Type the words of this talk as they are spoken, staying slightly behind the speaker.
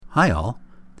Hi all.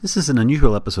 This is an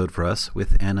unusual episode for us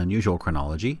with an unusual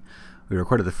chronology. We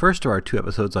recorded the first of our 2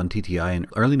 episodes on TTI in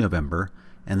early November,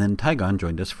 and then Tygon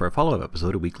joined us for a follow-up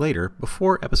episode a week later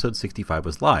before episode 65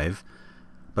 was live.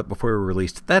 But before we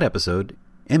released that episode,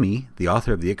 Emmy, the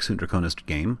author of the Ixun Draconis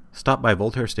game, stopped by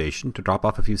Voltaire Station to drop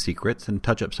off a few secrets and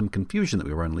touch up some confusion that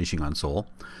we were unleashing on Sol.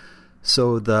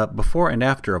 So the before and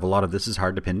after of a lot of this is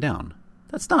hard to pin down.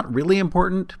 That's not really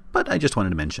important, but I just wanted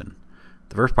to mention.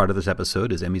 The first part of this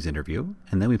episode is Emmy's interview,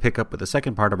 and then we pick up with the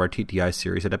second part of our TTI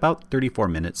series at about 34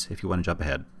 minutes if you want to jump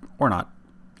ahead. Or not.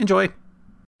 Enjoy!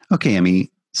 Okay, Emmy.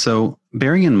 So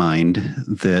bearing in mind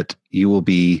that you will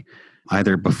be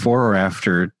either before or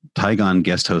after Tygon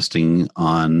guest hosting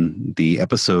on the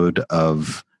episode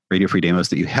of Radio Free Demos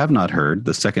that you have not heard,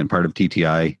 the second part of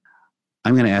TTI,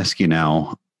 I'm going to ask you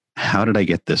now, how did I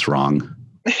get this wrong?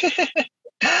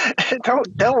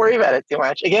 Don't worry about it too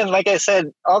much. Again, like I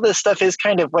said, all this stuff is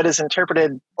kind of what is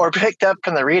interpreted or picked up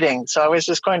from the reading. So I was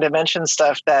just going to mention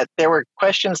stuff that there were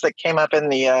questions that came up in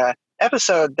the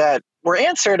episode that were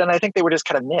answered, and I think they were just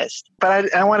kind of missed.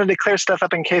 But I wanted to clear stuff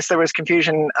up in case there was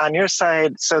confusion on your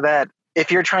side, so that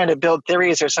if you're trying to build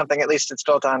theories or something, at least it's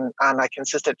built on a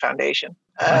consistent foundation.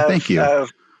 Thank you.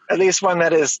 At least one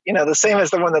that is, the same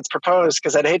as the one that's proposed,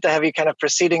 because I'd hate to have you kind of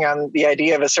proceeding on the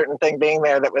idea of a certain thing being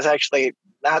there that was actually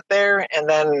not there, and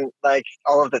then like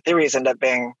all of the theories end up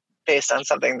being based on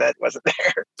something that wasn't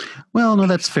there. Well, no,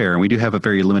 that's fair. We do have a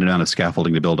very limited amount of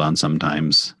scaffolding to build on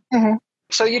sometimes. Mm-hmm.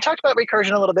 So you talked about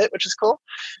recursion a little bit, which is cool.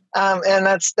 And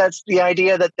that's the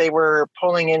idea that they were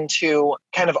pulling into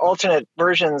kind of alternate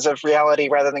versions of reality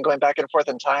rather than going back and forth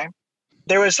in time.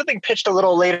 There was something pitched a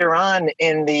little later on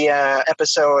in the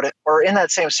episode, or in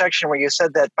that same section, where you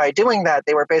said that by doing that,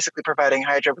 they were basically providing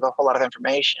Hydra with a whole lot of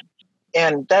information.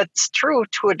 And that's true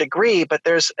to a degree, but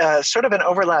there's sort of an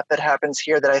overlap that happens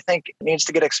here that I think needs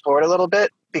to get explored a little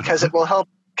bit, because it will help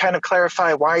kind of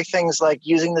clarify why things like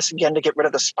using this again to get rid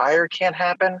of the Spire can't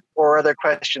happen, or other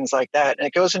questions like that. And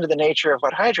it goes into the nature of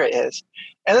what Hydra is.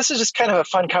 And this is just kind of a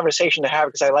fun conversation to have,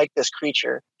 because I like this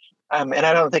creature. And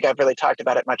I don't think I've really talked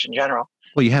about it much in general.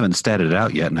 Well, you haven't statted it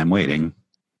out yet, and I'm waiting.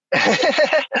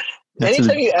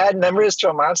 Anytime you add numbers to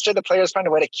a monster, the players find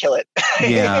a way to kill it.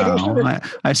 Yeah,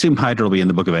 I assume Hydra will be in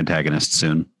the Book of Antagonists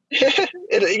soon.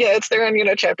 It's there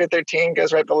in chapter 13,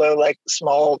 goes right below like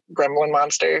small gremlin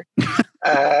monster,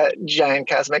 giant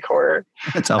cosmic horror.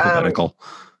 It's alphabetical.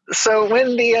 So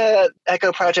when the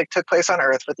Echo Project took place on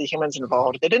Earth with the humans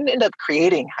involved, they didn't end up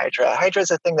creating Hydra. Hydra is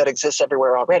a thing that exists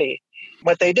everywhere already.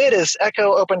 What they did is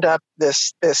Echo opened up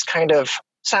this kind of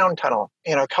sound tunnel,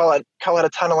 call it a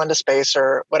tunnel into space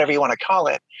or whatever you want to call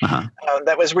it,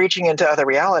 that was reaching into other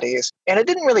realities. And it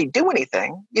didn't really do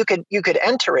anything. You could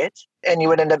enter it, and you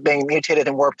would end up being mutated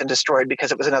and warped and destroyed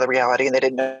because it was another reality and they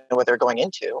didn't know what they're going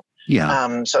into.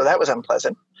 Yeah. So that was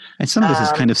unpleasant. And some of this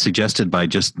is kind of suggested by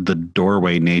just the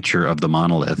doorway nature of the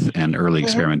monolith and early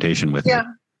experimentation with it.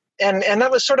 And that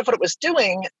was sort of what it was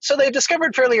doing. So they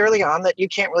discovered fairly early on that you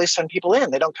can't really send people in.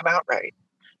 They don't come out right.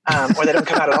 Or they don't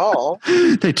come out at all.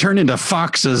 They turn into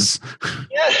foxes.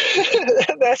 Yeah,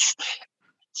 it's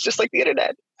just like the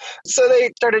internet. So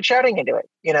they started shouting into it.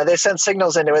 They sent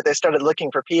signals into it. They started looking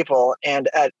for people. And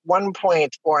at one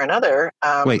point or another...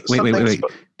 Wait.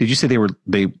 Did you say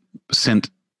they sent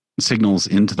signals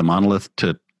into the monolith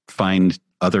to find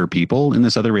other people in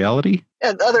this other reality?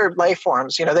 And other life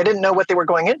forms. They didn't know what they were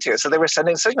going into, so they were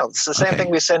sending signals. It's the same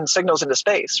thing we send signals into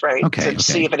space, right? To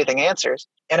see if anything answers.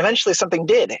 And eventually something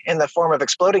did, in the form of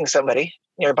exploding somebody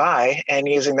nearby and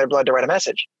using their blood to write a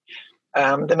message.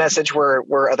 The message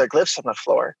were other glyphs on the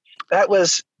floor. That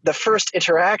was the first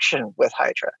interaction with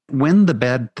Hydra. When the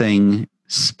bad thing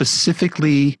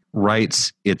specifically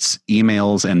writes its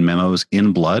emails and memos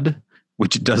in blood,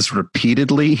 which it does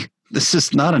repeatedly, this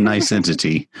is not a nice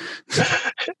entity.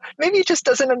 Maybe it just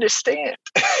doesn't understand.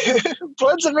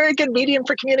 Blood's a very good medium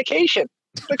for communication.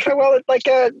 Look how well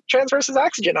it transverses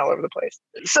oxygen all over the place.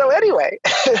 So anyway,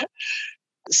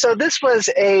 so this was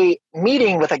a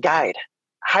meeting with a guide.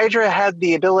 Hydra had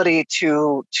the ability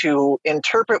to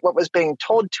interpret what was being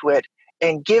told to it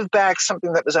and give back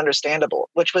something that was understandable,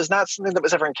 which was not something that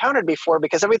was ever encountered before,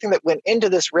 because everything that went into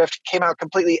this rift came out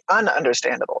completely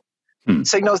ununderstandable.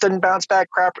 Signals didn't bounce back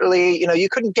properly. You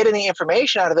couldn't get any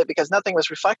information out of it because nothing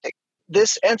was reflecting.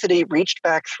 This entity reached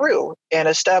back through and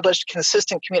established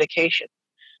consistent communication.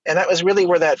 And that was really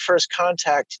where that first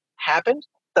contact happened.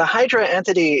 The Hydra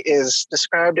entity is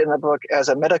described in the book as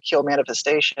a metacule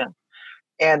manifestation.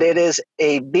 And it is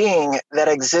a being that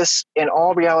exists in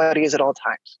all realities at all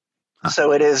times.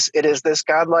 So it is this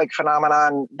godlike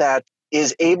phenomenon that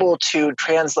is able to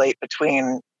translate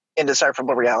between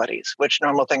indecipherable realities, which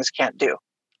normal things can't do.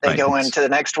 They Right, go it's- into the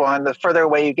next one. The further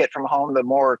away you get from home, the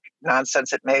more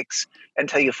nonsense it makes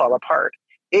until you fall apart.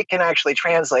 It can actually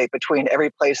translate between every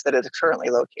place that it is currently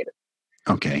located.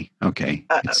 Okay.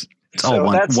 It's So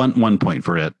all that's- one point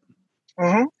for it.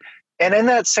 Mhm. And in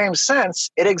that same sense,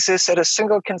 it exists at a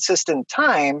single consistent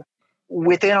time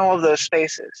within all of those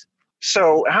spaces.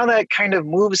 So how that kind of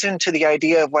moves into the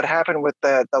idea of what happened with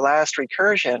the last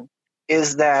recursion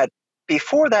is that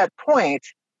before that point,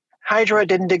 Hydra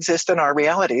didn't exist in our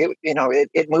reality.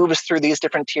 It moves through these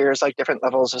different tiers, like different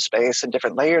levels of space and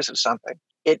different layers of something.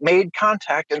 It made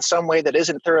contact in some way that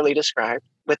isn't thoroughly described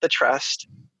with the trust.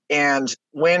 And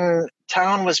when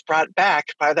Town was brought back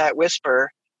by that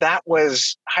whisper, that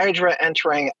was Hydra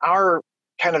entering our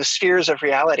kind of spheres of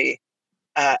reality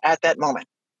at that moment,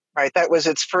 right? That was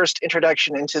its first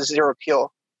introduction into Zero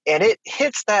Kill. And it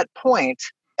hits that point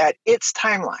at its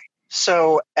timeline.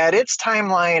 So at its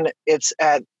timeline, it's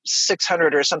at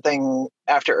 600 or something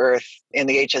after Earth in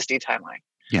the HSD timeline.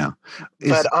 Yeah.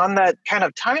 But on that kind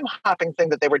of time hopping thing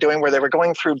that they were doing, where they were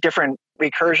going through different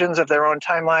recursions of their own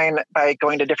timeline by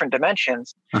going to different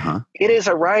dimensions, it is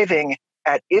arriving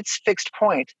at its fixed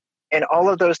point in all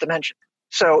of those dimensions.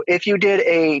 So if you did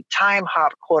a time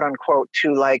hop, quote unquote,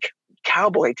 to like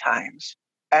cowboy times,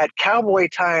 at cowboy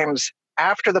times,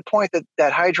 after the point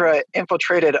that Hydra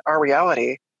infiltrated our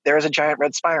reality, there is a giant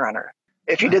red spire on Earth.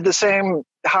 If you did the same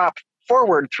hop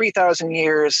forward 3,000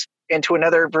 years into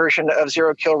another version of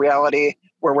Zero Kill reality,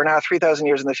 where we're now 3,000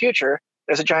 years in the future,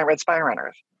 there's a giant red spire on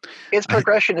Earth. Its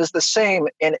progression is the same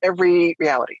in every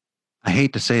reality. I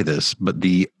hate to say this, but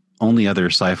the only other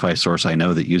sci-fi source I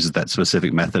know that uses that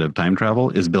specific method of time travel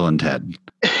is Bill and Ted.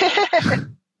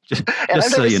 just I've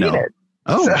so never you know. seen it.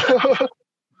 Oh.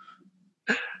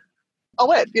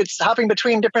 So, it's hopping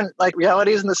between different like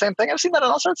realities and the same thing. I've seen that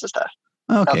on all sorts of stuff.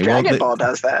 Okay. Dragon Ball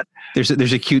does that. There's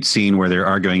a cute scene where they're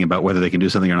arguing about whether they can do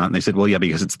something or not, and they said, "Well, yeah,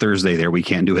 because it's Thursday there, we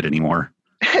can't do it anymore."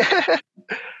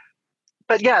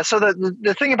 But yeah, so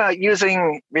the thing about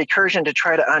using recursion to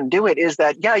try to undo it is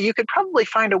that, yeah, you could probably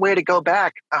find a way to go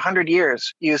back 100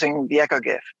 years using the Echo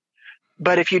GIF.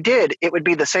 But if you did, it would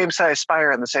be the same size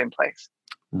spire in the same place.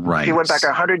 Right. If you went back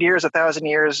 100 years, 1,000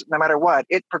 years, no matter what,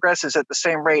 it progresses at the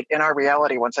same rate in our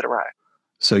reality once it arrives.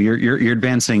 So you're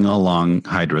advancing along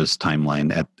Hydra's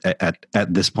timeline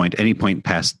at this point. Any point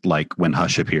past like when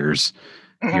Hush appears,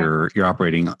 you're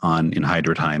operating in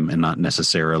Hydra time and not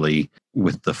necessarily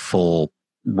with the full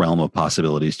realm of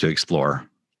possibilities to explore.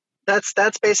 That's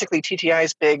basically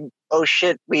TTI's big, oh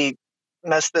shit, we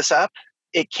messed this up.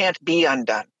 It can't be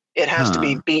undone. It has to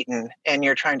be beaten, and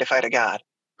you're trying to fight a god.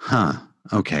 Huh.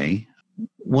 Okay.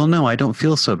 Well, no, I don't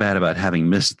feel so bad about having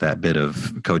missed that bit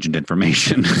of cogent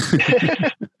information.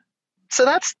 So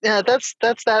that's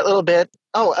that little bit.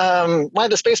 Why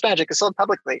the space magic is sold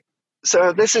publicly.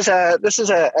 So this is a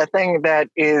thing that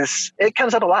it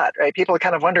comes up a lot, right? People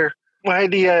kind of wonder why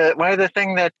the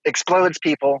thing that explodes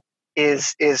people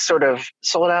is sort of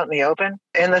sold out in the open.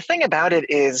 And the thing about it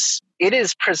is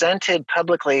presented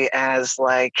publicly as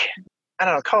like, I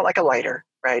don't know, call it like a lighter,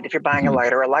 right? If you're buying a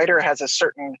lighter has a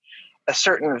certain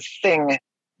thing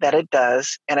that it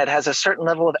does, and it has a certain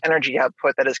level of energy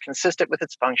output that is consistent with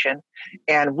its function.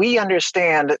 And we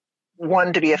understand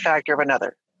one to be a factor of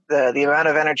another. The amount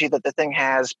of energy that the thing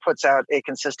has puts out a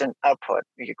consistent output.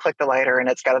 You click the lighter and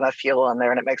it's got enough fuel on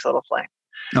there and it makes a little flame.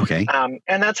 Okay.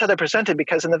 And that's how they're presented,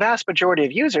 because in the vast majority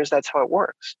of users, that's how it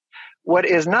works. What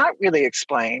is not really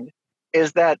explained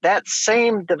is that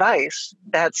same device,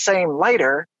 that same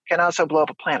lighter, can also blow up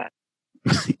a planet.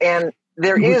 And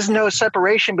there is no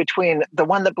separation between the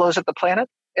one that blows up the planet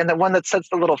and the one that sets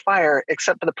the little fire,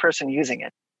 except for the person using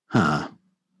it. Huh.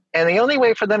 And the only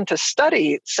way for them to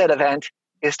study said event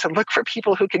is to look for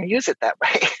people who can use it that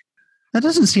way. That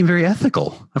doesn't seem very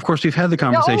ethical. Of course, we've had the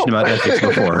conversation about ethics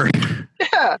before.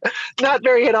 Yeah, not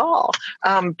very at all.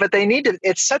 But they need to,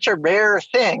 it's such a rare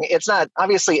thing. It's not,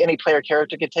 obviously any player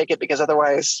character could take it, because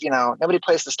otherwise, nobody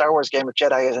plays the Star Wars game if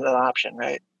Jedi isn't an option,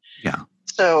 right? Yeah.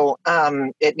 So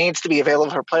it needs to be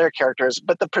available for player characters,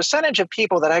 but the percentage of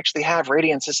people that actually have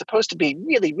Radiance is supposed to be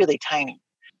really, really tiny.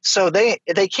 So they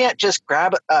can't just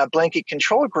grab a blanket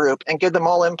control group and give them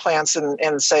all implants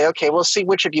and say, okay, we'll see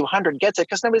which of you 100 gets it,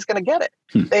 because nobody's going to get it.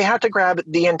 They have to grab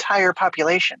the entire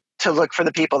population to look for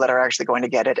the people that are actually going to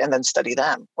get it and then study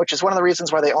them, which is one of the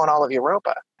reasons why they own all of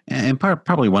Europa. And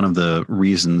probably one of the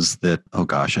reasons that, oh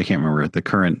gosh, I can't remember, the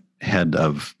current head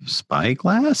of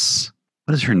Spyglass?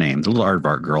 What is her name? The little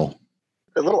aardvark girl.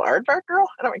 The little aardvark girl?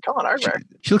 I don't recall an aardvark.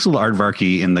 She looks a little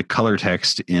aardvarky in the color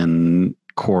text in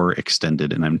core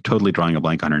extended, and I'm totally drawing a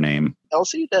blank on her name.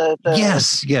 Elsie?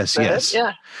 Yes.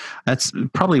 Yeah. That's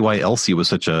probably why Elsie was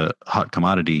such a hot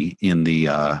commodity in the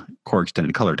core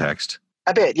extended color text.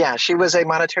 A bit, yeah. She was a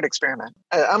monitored experiment,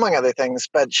 among other things.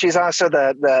 But she's also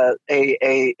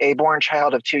a born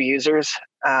child of two users,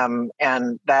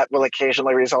 and that will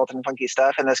occasionally result in funky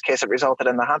stuff. In this case, it resulted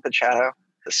in the Haunted Shadow.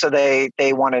 So they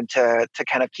wanted to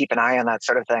kind of keep an eye on that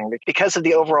sort of thing. Because of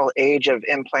the overall age of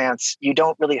implants, you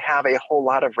don't really have a whole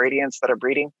lot of radiants that are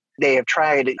breeding. They have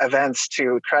tried events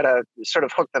to try to sort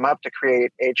of hook them up to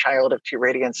create a child of two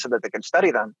radiants so that they can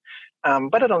study them.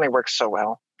 But it only works so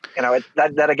well.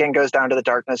 That again goes down to the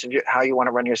darkness of how you want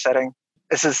to run your setting.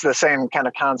 This is the same kind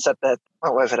of concept that,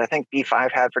 what was it? I think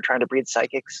B5 had for trying to breed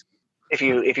psychics. If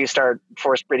you start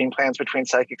forced breeding plans between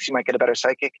psychics, you might get a better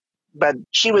psychic. But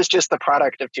she was just the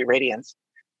product of two radiants.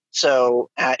 So,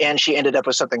 and she ended up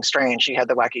with something strange. She had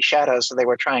the wacky shadows, so they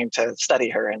were trying to study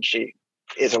her, and she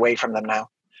is away from them now.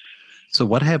 So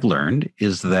what I have learned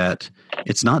is that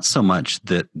it's not so much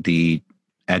that the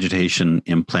agitation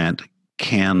implant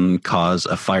can cause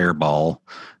a fireball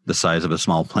the size of a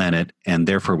small planet, and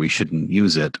therefore we shouldn't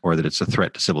use it, or that it's a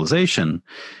threat to civilization.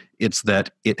 It's that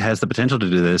it has the potential to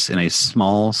do this in a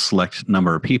small, select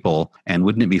number of people, and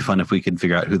wouldn't it be fun if we could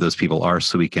figure out who those people are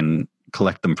so we can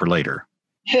collect them for later?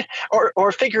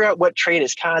 or figure out what trait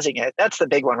is causing it. That's the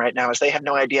big one right now, is they have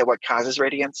no idea what causes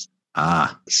radiance.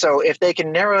 So if they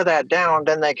can narrow that down,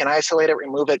 then they can isolate it,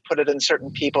 remove it, put it in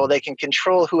certain people. They can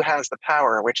control who has the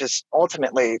power, which is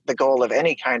ultimately the goal of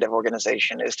any kind of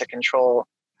organization, is to control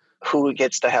who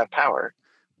gets to have power.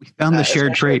 We found the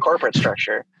shared trait. Corporate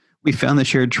structure. We found the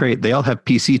shared trait. They all have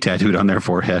PC tattooed on their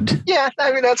forehead. Yeah,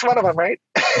 I mean, that's one of them, right?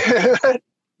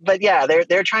 But yeah,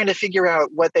 they're trying to figure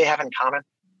out what they have in common.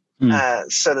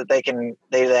 So that they can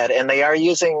do that. And they are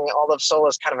using all of Sol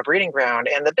as kind of a breeding ground.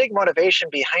 And the big motivation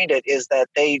behind it is that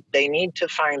they need to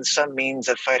find some means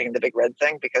of fighting the big red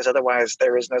thing, because otherwise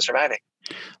there is no surviving.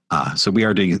 So we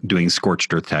are doing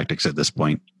scorched earth tactics at this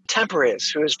point. Temper is,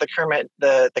 who is the Kermit,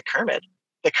 the current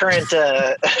the current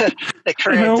I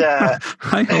know,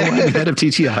 I'm head of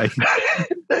TTI.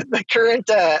 the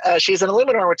current she's an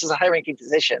Illuminor, which is a high-ranking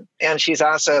position, and she's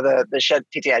also the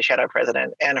TTI Shadow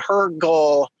president. And her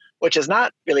goal, which is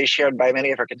not really shared by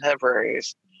many of her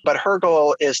contemporaries, but her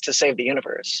goal is to save the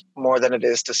universe more than it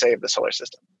is to save the solar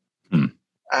system.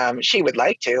 She would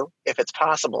like to, if it's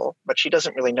possible, but she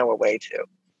doesn't really know a way to.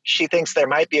 She thinks there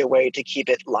might be a way to keep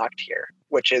it locked here,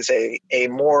 which is a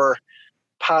more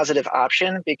positive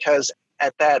option, because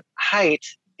at that height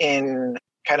in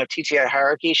kind of TTI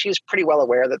hierarchy, she's pretty well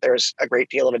aware that there's a great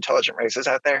deal of intelligent races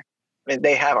out there. I mean,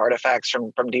 they have artifacts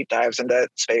from deep dives into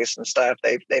space and stuff.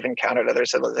 They've encountered other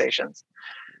civilizations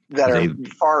that are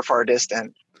far, far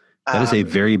distant. That is a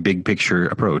very big picture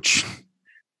approach.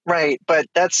 Right. But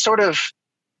that's sort of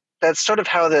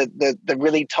how the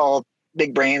really tall,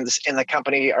 big brains in the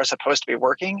company are supposed to be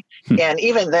working. And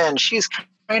even then, she's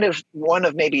kind of one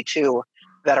of maybe two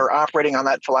that are operating on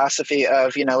that philosophy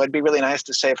of, it'd be really nice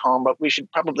to save home, but we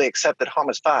should probably accept that home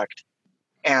is fucked.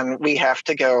 And we have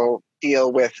to go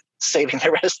deal with saving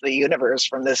the rest of the universe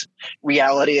from this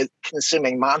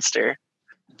reality-consuming monster.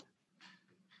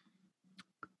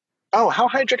 Oh, how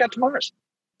Hydra got to Mars.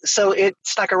 So it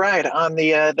snuck a ride on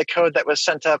the code that was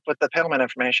sent up with the Paleman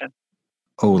information.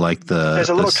 Oh, like there's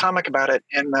a little comic about it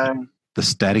in the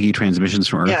staticky transmissions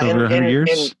from Earth over 100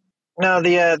 years? No,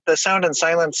 the Sound and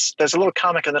Silence. There's a little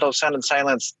comic in the middle of Sound and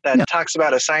Silence that talks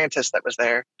about a scientist that was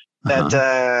there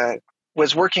that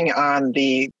was working on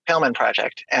the Paleman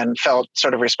project and felt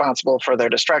sort of responsible for their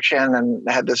destruction, and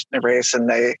had this race, and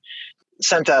they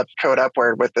sent up code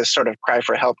upward with this sort of cry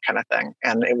for help kind of thing.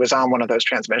 And it was on one of those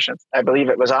transmissions. I believe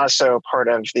it was also part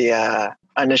of the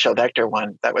initial Vector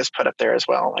one that was put up there as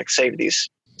well, like save these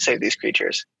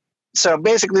creatures. So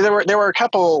basically there were a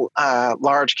couple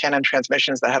large Canon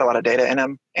transmissions that had a lot of data in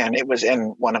them, and it was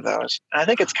in one of those. And I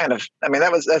think it's kind of,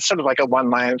 that's sort of like a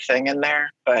one-line thing in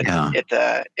there, but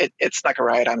it snuck a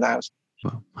ride on those.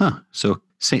 So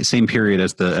same period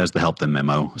as the help them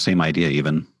memo, same idea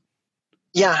even.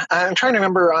 Yeah, I'm trying to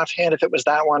remember offhand if it was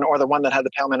that one or the one that had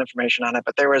the Paleman information on it.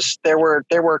 But there were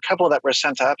a couple that were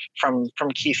sent up from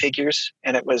key figures,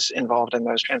 and it was involved in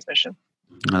those transmissions.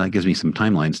 Well, that gives me some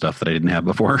timeline stuff that I didn't have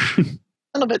before. A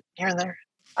little bit here and there.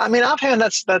 I mean, offhand,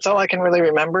 that's all I can really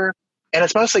remember, and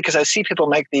it's mostly because I see people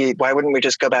make the "why wouldn't we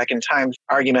just go back in time"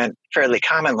 argument fairly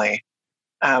commonly.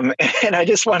 And I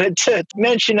just wanted to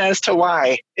mention as to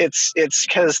why. It's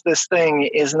because this thing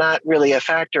is not really a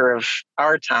factor of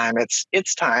our time. It's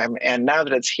its time. And now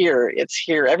that it's here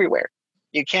everywhere.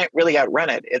 You can't really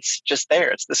outrun it. It's just there.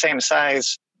 It's the same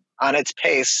size on its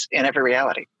pace in every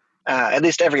reality. at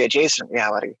least every adjacent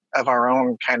reality of our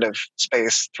own kind of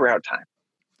space throughout time.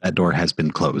 That door has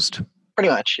been closed. Pretty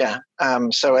much, yeah.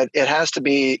 So it has to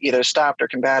be either stopped or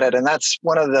combated. And that's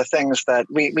one of the things that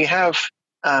we have,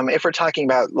 if we're talking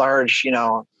about large,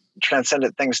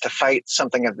 transcendent things to fight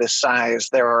something of this size,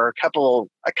 there are a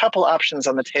couple options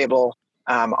on the table,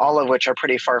 all of which are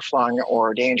pretty far-flung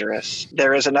or dangerous.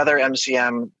 There is another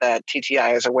MCM that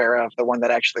TTI is aware of, the one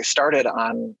that actually started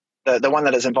on the one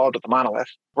that is involved with the monolith.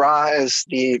 Ra is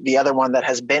the other one that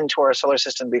has been to our solar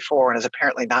system before and is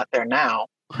apparently not there now.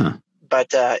 Huh. But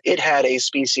it had a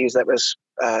species that was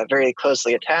very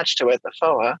closely attached to it, the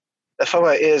Foa. The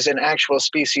Foa is an actual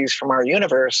species from our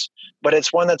universe, but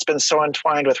it's one that's been so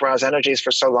entwined with Ra's energies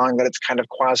for so long that it's kind of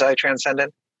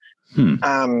quasi-transcendent.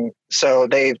 So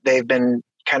they've been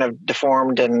kind of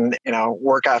deformed and,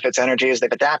 work off its energies.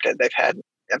 They've adapted. They've had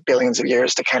billions of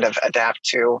years to kind of adapt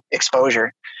to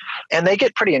exposure. And they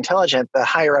get pretty intelligent the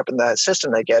higher up in the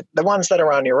system they get. The ones that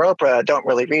are on Europa don't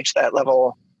really reach that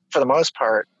level for the most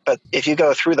part. But if you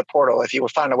go through the portal, if you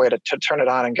find a way to turn it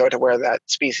on and go to where that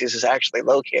species is actually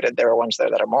located, there are ones there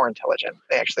that are more intelligent.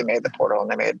 They actually made the portal and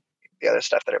they made the other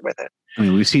stuff that are with it. I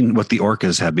mean, we've seen what the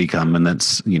orcas have become, and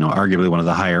that's, arguably one of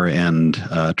the higher end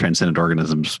transcendent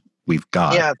organisms we've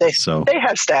got. Yeah, they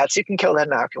have stats. You can kill them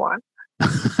now if you want.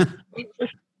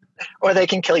 Or they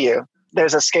can kill you.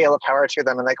 There's a scale of power to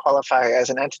them, and they qualify as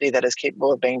an entity that is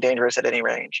capable of being dangerous at any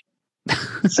range.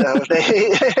 So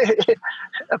they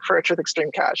approach with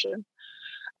extreme caution.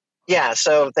 Yeah,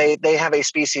 so they have a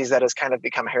species that has kind of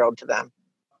become herald to them.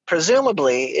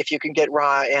 Presumably, if you can get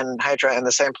Ra and Hydra in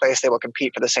the same place, they will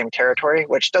compete for the same territory,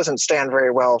 which doesn't stand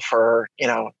very well for,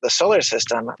 the solar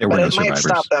system. But it might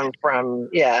stop them from,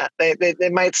 they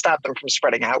might stop them from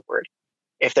spreading outward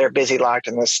if they're busy locked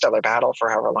in this stellar battle for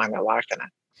however long they're locked in it.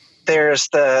 There's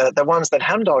the ones that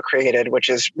Heimdall created, which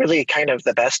is really kind of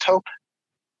the best hope.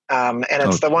 And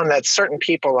it's the one that certain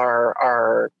people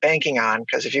are banking on,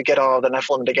 because if you get all the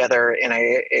Nephilim together in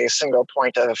a single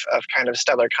point of kind of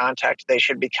stellar contact, they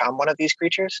should become one of these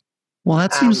creatures. Well,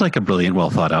 that seems like a brilliant,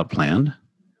 well thought out plan.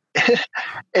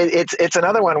 It's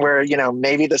another one where,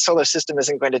 maybe the solar system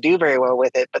isn't going to do very well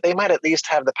with it, but they might at least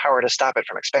have the power to stop it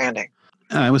from expanding.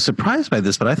 I was surprised by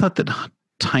this, but I thought that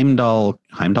Heimdall,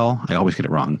 I always get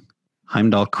it wrong.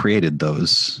 Heimdall created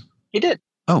those. He did.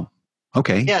 Oh,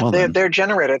 okay. Yeah, well, they're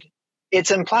generated.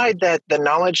 It's implied that the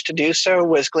knowledge to do so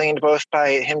was gleaned both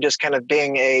by him just kind of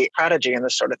being a prodigy and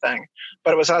this sort of thing,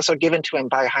 but it was also given to him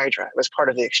by Hydra. It was part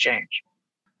of the exchange.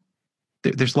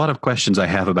 There's a lot of questions I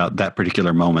have about that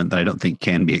particular moment that I don't think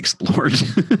can be explored.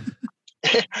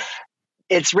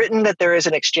 It's written that there is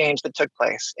an exchange that took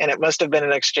place, and it must have been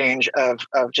an exchange of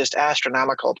just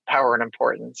astronomical power and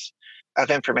importance of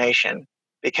information,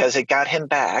 because it got him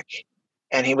back,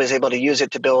 and he was able to use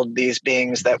it to build these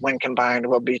beings that, when combined,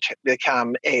 will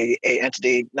become a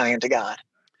entity nigh unto God.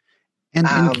 And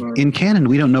in canon,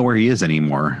 we don't know where he is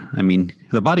anymore. I mean,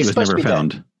 the body was never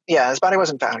found. Dead. Yeah, his body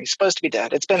wasn't found. He's supposed to be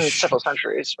dead. It's been several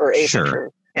centuries, or a century.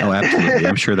 Yeah. Oh, absolutely.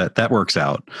 I'm sure that works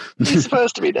out. He's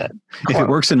supposed to be dead. If it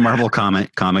works in Marvel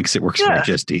comics, it works for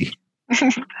HSD.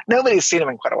 Nobody's seen him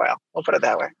in quite a while. We'll put it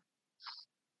that way.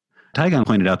 Tygon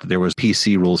pointed out that there was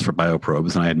PC rules for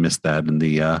bioprobes, and I had missed that in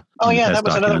the that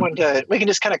was another one. We can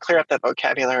just kind of clear up that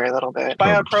vocabulary a little bit.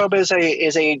 Bioprobe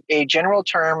is a general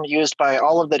term used by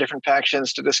all of the different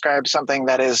factions to describe something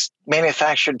that is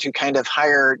manufactured to kind of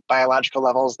higher biological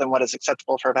levels than what is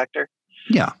acceptable for a vector.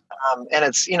 Yeah. And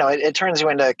it's, it turns you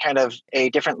into kind of a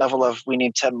different level of we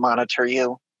need to monitor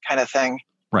you kind of thing.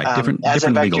 Right, different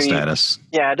legal status.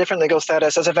 Different legal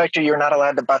status. As a vector, you're not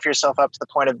allowed to buff yourself up to the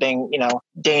point of being,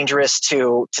 dangerous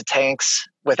to tanks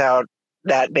without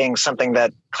that being something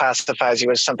that classifies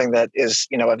you as something that is,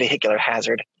 a vehicular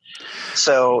hazard.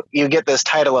 So you get this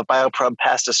title of bioprobe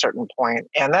past a certain point,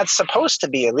 and that's supposed to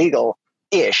be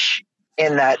illegal-ish,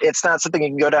 in that it's not something you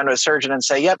can go down to a surgeon and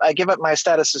say, yep, I give up my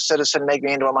status as citizen, make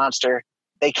me into a monster.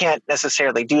 They can't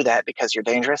necessarily do that because you're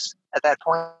dangerous at that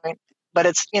point. But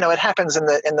it's, it happens in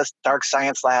the dark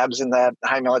science labs, in the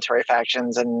high military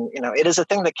factions, and, it is a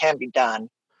thing that can be done.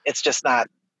 It's just not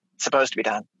supposed to be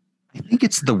done. I think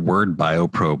it's the word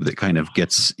bioprobe that kind of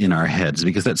gets in our heads,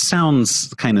 because that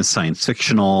sounds kind of science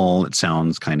fictional. It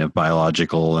sounds kind of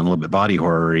biological and a little bit body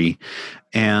horror-y.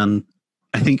 And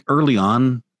I think early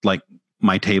on, like,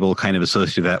 my table kind of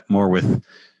associated that more with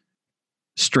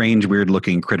strange,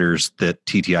 weird-looking critters that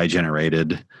TTI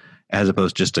generated, as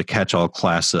opposed to just a catch-all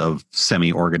class of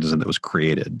semi-organism that was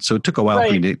created. So it took a while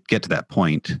for me to get to that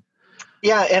point.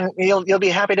 Yeah, and you'll be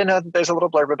happy to know that there's a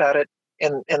little blurb about it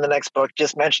in the next book,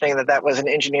 just mentioning that was an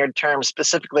engineered term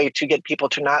specifically to get people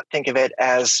to not think of it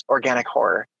as organic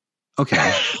horror.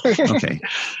 Okay. Okay.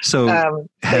 So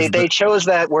they chose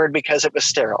that word because it was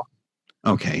sterile.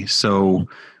 Okay. So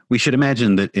we should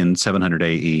imagine that in 700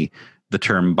 AE, the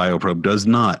term bioprobe does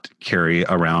not carry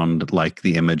around like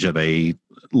the image of a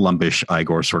lumpish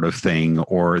Igor sort of thing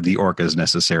or the orcas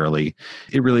necessarily.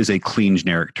 It really is a clean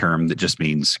generic term that just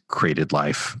means created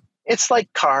life. It's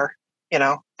like car,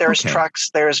 there's Okay. trucks,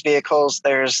 there's vehicles,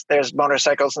 there's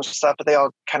motorcycles and stuff, but they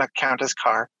all kind of count as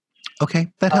car.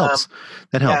 Okay, that helps.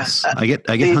 That helps. Yeah,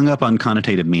 I get hung up on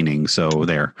connotative meaning, so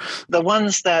there. The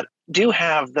ones that do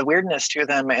have the weirdness to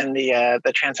them and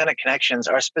the transcendent connections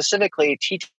are specifically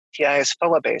TTI's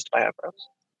FOA-based bioprobes.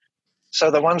 So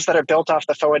the ones that are built off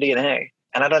the FOA DNA,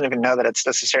 and I don't even know that it's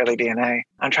necessarily DNA.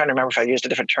 I'm trying to remember if I used a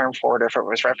different term for it or if it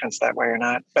was referenced that way or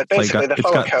not. But basically, the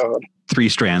FOA code. 3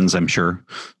 strands, I'm sure.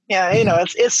 Yeah,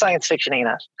 it's science fiction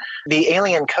enough. The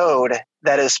alien code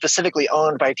that is specifically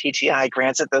owned by TTI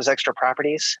grants it those extra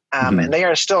properties. And they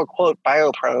are still, quote,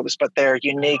 bioprobes, but they're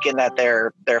unique in that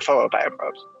they're FOA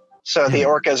bioprobes. So the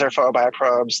orcas are FOA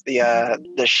bioprobes.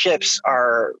 The ships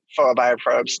are FOA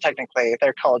bioprobes. Technically,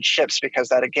 they're called ships because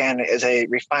that, again, is a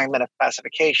refinement of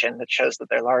classification that shows that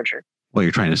they're larger. Well,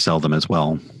 you're trying to sell them as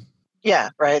well. Yeah,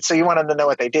 right. So you want them to know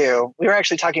what they do. We were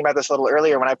actually talking about this a little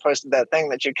earlier when I posted that thing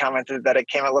that you commented that it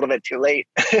came a little bit too late.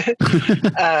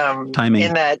 Timing.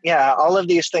 In that, all of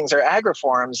these things are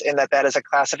agriforms in that is a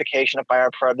classification of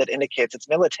bioprobe that indicates it's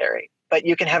military. But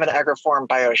you can have an agriform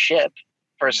bioship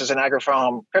versus an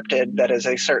agriform cryptid that is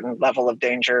a certain level of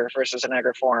danger versus an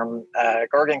agriform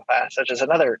Gorgon class, which is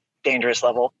another dangerous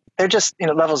level. They're just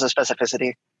levels of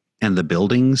specificity. And the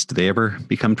buildings, do they ever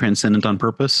become transcendent on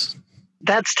purpose?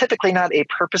 That's typically not a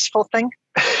purposeful thing.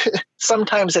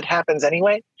 Sometimes it happens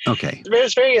anyway. Okay.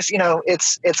 There's various,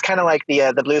 it's kind of like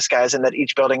the blue skies in that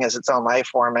each building has its own life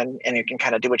form and you can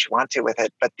kind of do what you want to with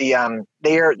it. But they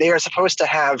are supposed to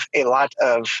have a lot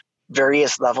of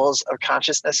various levels of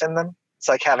consciousness in them. It's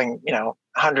like having,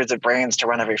 hundreds of brains to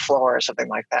run every floor or something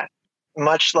like that.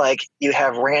 Much like you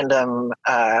have random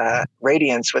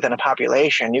radiance within a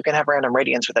population, you can have random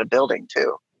radiance within a building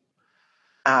too.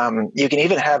 You can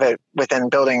even have it within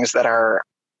buildings that are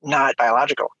not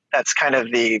biological. That's kind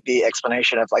of the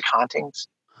explanation of like hauntings,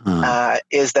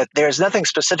 is that there's nothing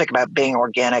specific about being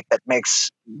organic that makes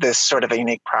this sort of a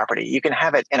unique property. You can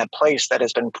have it in a place that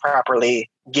has been properly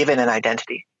given an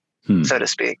identity, so to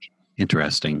speak.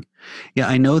 Interesting. Yeah,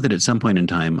 I know that at some point in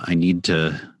time, I need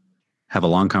to have a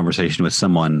long conversation with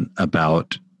someone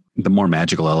about the more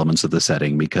magical elements of the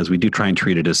setting, because we do try and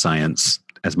treat it as science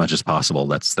as much as possible.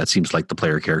 That seems like the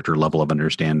player character level of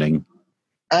understanding.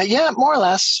 Yeah, more or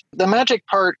less. The magic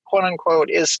part, quote unquote,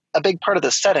 is a big part of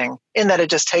the setting in that it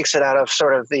just takes it out of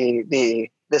sort of the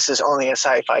this is only a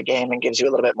sci-fi game and gives you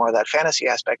a little bit more of that fantasy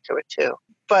aspect to it too.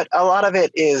 But a lot of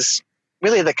it is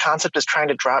really the concept is trying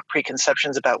to drop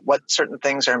preconceptions about what certain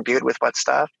things are imbued with what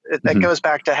stuff. That goes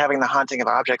back to having the haunting of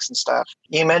objects and stuff.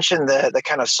 You mentioned the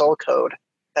kind of soul code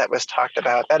that was talked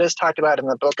about. That is talked about in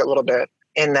the book a little bit,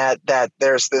 in that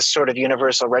there's this sort of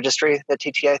universal registry that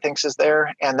TTI thinks is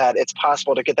there, and that it's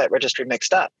possible to get that registry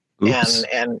mixed up.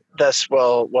 And thus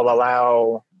will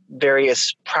allow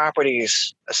various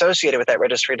properties associated with that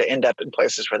registry to end up in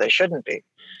places where they shouldn't be.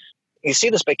 You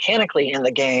see this mechanically in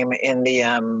the game in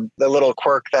the little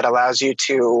quirk that allows you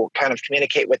to kind of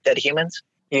communicate with dead humans.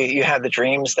 You have the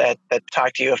dreams that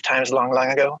talk to you of times long, long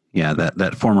ago. Yeah,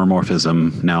 that former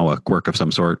morphism, now a quirk of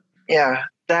some sort. Yeah,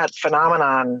 that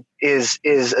phenomenon is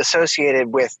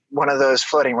associated with one of those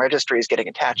floating registries getting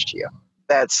attached to you.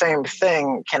 That same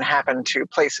thing can happen to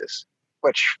places,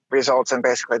 which results in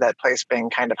basically that place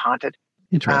being kind of haunted.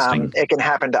 Interesting. It can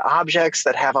happen to objects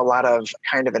that have a lot of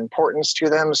kind of importance to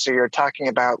them. So you're talking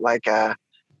about like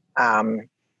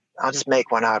I'll just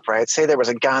make one up, right? Say there was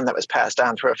a gun that was passed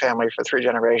down through a family for 3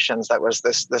 generations that was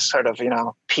this sort of,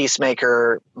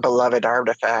 peacemaker, beloved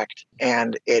artifact,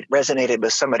 and it resonated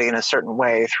with somebody in a certain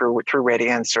way through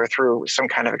radiance or through some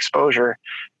kind of exposure,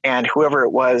 and whoever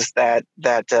it was that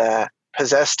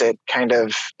possessed it kind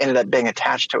of ended up being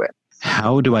attached to it.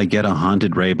 How do I get a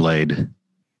haunted Ray Blade?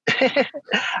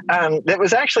 That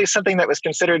was actually something that was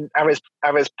considered. I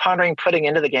was pondering putting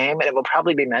into the game, and it will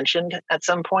probably be mentioned at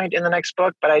some point in the next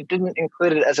book. But I didn't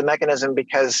include it as a mechanism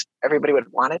because everybody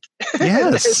would want it.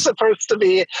 Yes, there's supposed to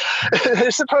be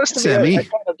Sammy, a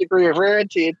kind of degree of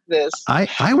rarity to this.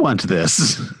 I want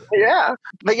this. Yeah,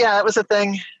 but yeah, it was a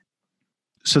thing.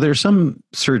 So there's some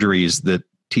surgeries that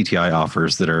TTI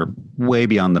offers that are way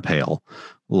beyond the pale.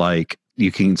 Like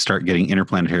you can start getting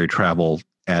interplanetary travel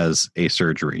as a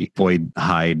surgery, void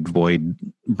hide, void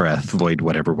breath, void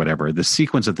whatever. The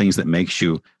sequence of things that makes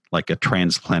you like a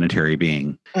transplanetary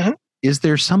being. Mm-hmm. Is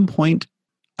there some point,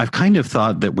 I've kind of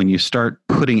thought that when you start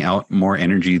putting out more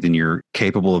energy than you're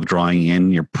capable of drawing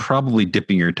in, you're probably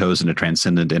dipping your toes into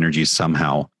transcendent energy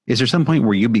somehow. Is there some point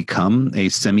where you become a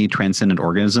semi-transcendent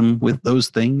organism with those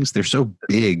things? They're so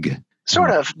big. Sort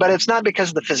of, but it's not because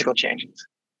of the physical changes,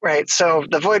 right? So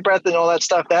the void breath and all that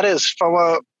stuff, that is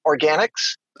phoa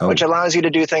organics, which allows you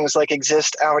to do things like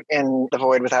exist out in the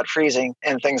void without freezing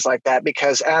and things like that,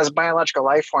 because as biological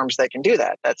life forms, they can do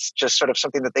that. That's just sort of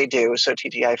something that they do. So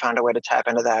TTI found a way to tap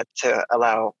into that to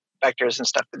allow vectors and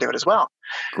stuff to do it as well.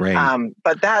 Great.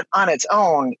 But that on its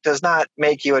own does not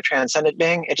make you a transcendent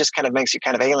being. It just kind of makes you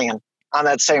kind of alien. On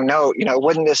that same note,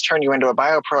 wouldn't this turn you into a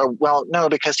bioprobe? Well, no,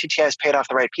 because TTI has paid off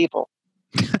the right people.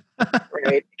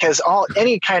 Right? Because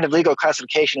any kind of legal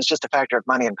classification is just a factor of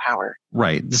money and power.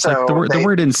 Right. It's like the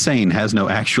word insane has no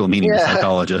actual meaning to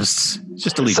psychologists. It's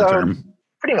just a legal term.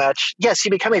 Pretty much. Yes, you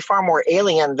become a far more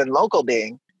alien than local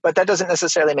being, but that doesn't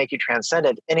necessarily make you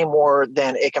transcendent any more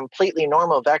than a completely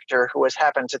normal vector who has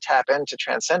happened to tap into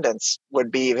transcendence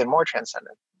would be even more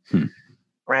transcendent.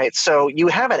 Right? So you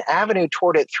have an avenue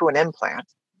toward it through an implant.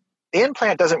 The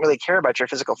implant doesn't really care about your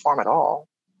physical form at all.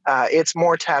 It's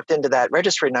more tapped into that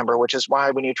registry number, which is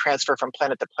why when you transfer from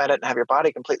planet to planet and have your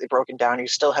body completely broken down, you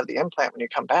still have the implant when you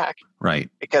come back. Right.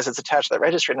 Because it's attached to that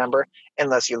registry number,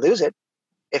 unless you lose it.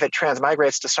 If it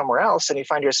transmigrates to somewhere else and you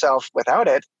find yourself without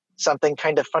it, something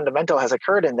kind of fundamental has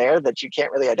occurred in there that you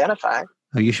can't really identify.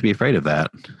 Oh, you should be afraid of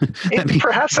that.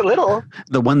 Perhaps a little.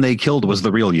 The one they killed was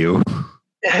the real you.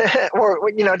 Or,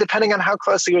 depending on how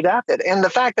closely you adapted. And the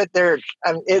fact that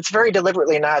it's very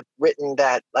deliberately not written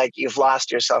that like you've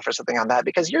lost yourself or something on that,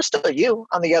 because you're still you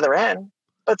on the other end,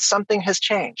 but something has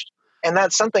changed. And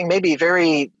that something may be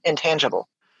very intangible,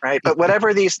 right? But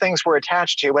whatever these things were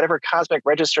attached to, whatever cosmic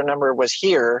register number was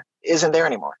here, isn't there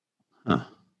anymore.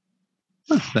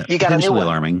 You got a new one.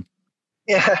 Alarming.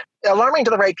 Yeah, alarming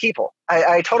to the right people.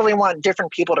 I totally want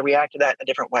different people to react to that in a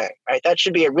different way, right? That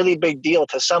should be a really big deal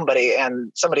to somebody,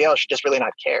 and somebody else should just really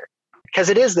not care. Because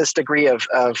it is this degree of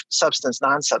substance,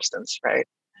 non-substance, right?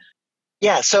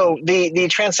 Yeah, so the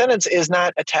transcendence is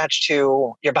not attached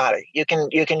to your body. You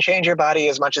can change your body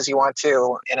as much as you want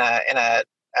to in a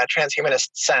transhumanist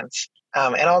sense.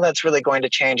 And all that's really going to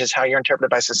change is how you're interpreted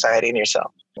by society and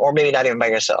yourself, or maybe not even by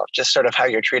yourself, just sort of how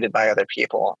you're treated by other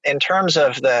people. In terms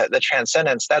of the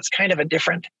transcendence, that's kind of a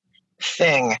different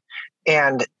thing.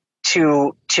 And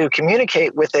to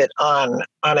communicate with it on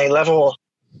a level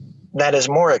that is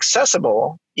more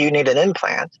accessible, you need an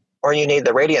implant or you need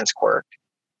the radiance quirk.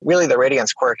 Really, the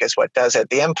radiance quirk is what does it.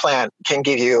 The implant can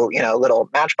give you, little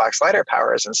matchbox lighter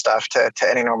powers and stuff to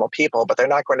any normal people, but they're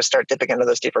not going to start dipping into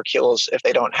those deeper cules if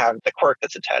they don't have the quirk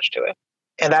that's attached to it.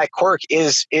 And that quirk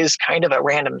is kind of a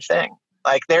random thing.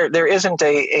 Like there isn't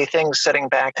a thing sitting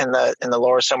back in the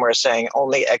lore somewhere saying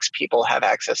only X people have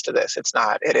access to this. It's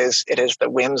not. It is the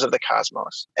whims of the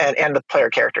cosmos and the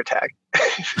player character tag.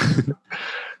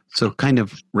 So kind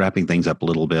of wrapping things up a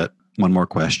little bit, one more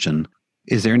question.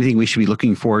 Is there anything we should be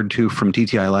looking forward to from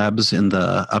TTI Labs in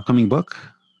the upcoming book?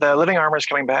 The living armor is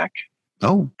coming back.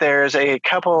 Oh. There's a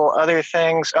couple other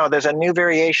things. Oh, there's a new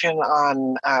variation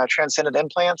on transcendent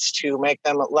implants to make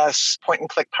them less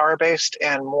point-and-click power-based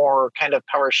and more kind of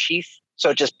power sheath. So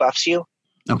it just buffs you.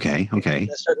 Okay. In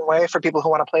a certain way for people who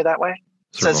want to play that way.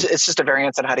 So it's just a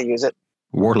variant on how to use it.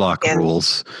 Warlock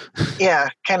rules. Yeah,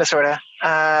 kind of, sort of.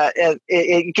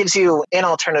 It gives you an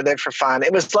alternative for fun.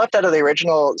 It was left out of the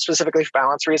original specifically for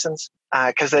balance reasons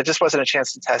because there just wasn't a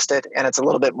chance to test it, and it's a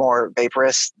little bit more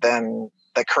vaporous than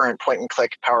the current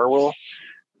point-and-click power rule.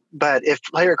 But if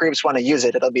player groups want to use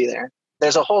it, it'll be there.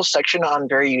 There's a whole section on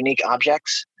very unique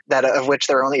objects of which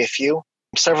there are only a few.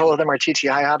 Several of them are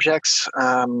TTI objects.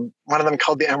 One of them,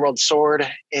 called the Emerald Sword,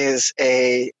 is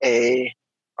or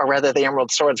rather the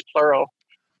Emerald Sword's plural.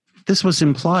 This was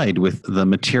implied with the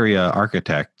Materia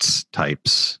Architects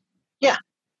types. Yeah.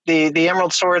 The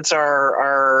Emerald Swords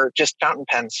are just fountain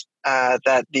pens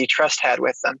that the Trust had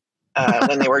with them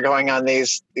when they were going on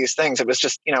these things. It was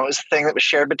just, it was a thing that was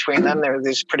shared between them. There were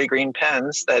these pretty green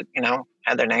pens that,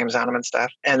 had their names on them and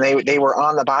stuff. And they were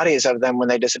on the bodies of them when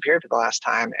they disappeared for the last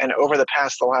time. And over the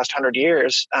last 100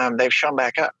 years, they've shown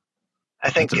back up. I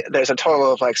think there's a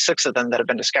total of like 6 of them that have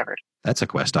been discovered. That's a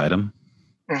quest item.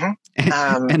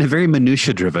 Mm-hmm. And a very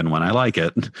minutia-driven one. I like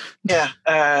it. Yeah.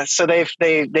 So they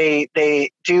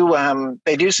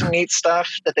do some neat stuff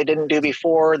that they didn't do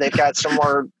before. They've got some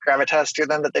more gravitas to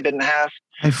them that they didn't have.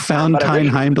 I found Tyne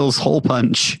Heimdall's hole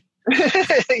punch.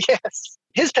 Yes,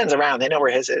 his pen's around. They know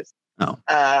where his is. Oh,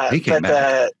 he came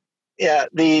back. Yeah,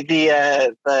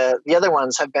 the other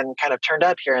ones have been kind of turned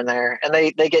up here and there, and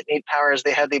they get neat powers.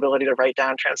 They have the ability to write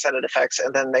down transcendent effects,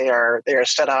 and then they are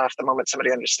set off the moment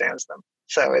somebody understands them.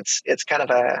 So it's kind of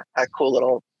a cool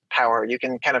little power. You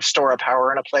can kind of store a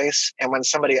power in a place, and when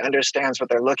somebody understands what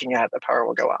they're looking at, the power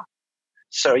will go off.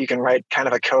 So you can write kind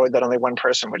of a code that only one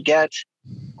person would get,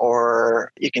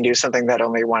 or you can do something that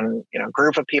only one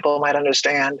group of people might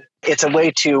understand. It's a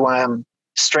way to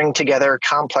string together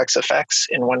complex effects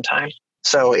in one time.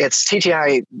 So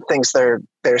TTI thinks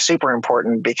they're super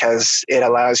important because it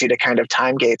allows you to kind of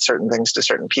time gate certain things to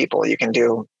certain people. You can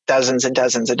do dozens and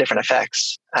dozens of different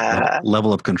effects.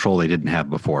 Level of control they didn't have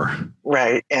before.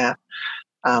 Right, yeah.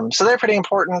 So they're pretty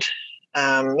important.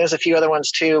 There's a few other ones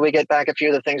too. We get back a few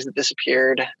of the things that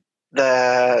disappeared.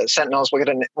 The Sentinels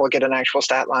will get an actual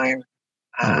stat line.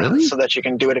 Really? So that you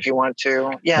can do it if you want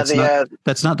to. Yeah,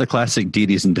 that's not the classic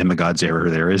deities and demigods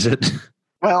error there, is it?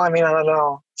 Well, I mean, I don't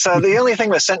know. So the only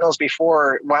thing with Sentinels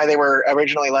before, why they were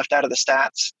originally left out of the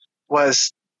stats,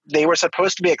 was they were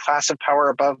supposed to be a class of power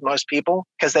above most people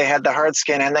because they had the hard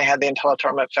skin and they had the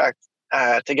Intellitorm effect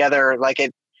together. Like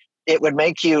it would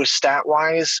make you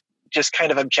stat-wise just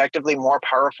kind of objectively more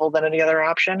powerful than any other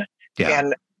option. Yeah.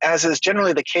 And as is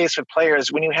generally the case with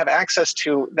players, when you have access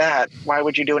to that, why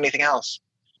would you do anything else?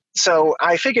 So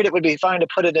I figured it would be fine to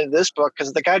put it in this book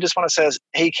because the guy just says,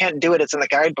 hey, you can't do it. It's in the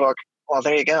guidebook. Well,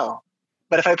 there you go.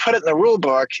 But if I put it in the rule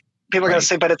book, people are going to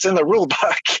say, but it's in the rule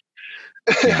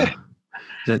book. Yeah.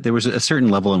 There was a certain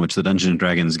level in which the Dungeons &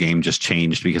 Dragons game just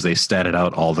changed because they statted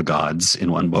out all the gods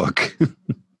in one book.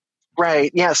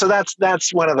 Right. Yeah. So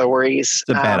that's one of the worries. It's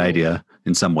a bad idea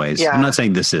in some ways. Yeah. I'm not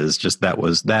saying this is, just that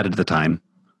was that at the time.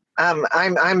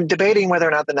 I'm debating whether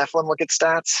or not the Nephilim will get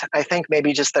stats. I think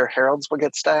maybe just their heralds will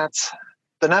get stats.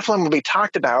 The Nephilim will be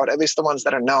talked about, at least the ones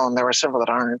that are known. There were several that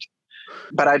aren't.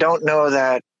 But I don't know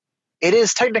that it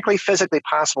is technically physically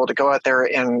possible to go out there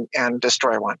and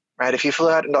destroy one, right? If you flew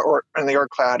out in the Oort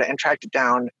cloud and tracked it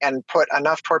down and put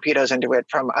enough torpedoes into it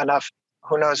from enough,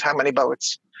 who knows how many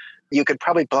boats, you could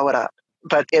probably blow it up.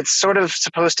 But it's sort of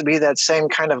supposed to be that same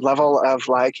kind of level of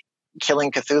like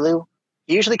killing Cthulhu.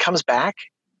 It usually comes back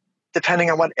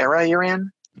depending on what era you're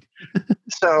in.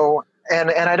 So, and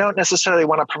I don't necessarily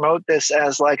want to promote this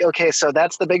as like, okay, so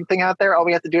that's the big thing out there. All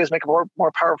we have to do is make a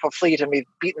more powerful fleet and we've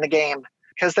beaten the game.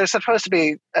 Because there's supposed to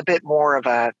be a bit more of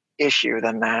a issue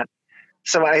than that.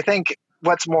 So I think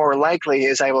what's more likely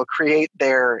is I will create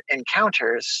their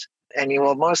encounters, and you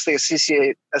will mostly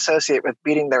associate with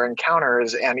beating their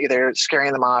encounters and either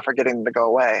scaring them off or getting them to go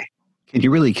away. Can you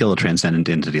really kill a transcendent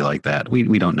entity like that?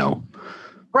 We don't know.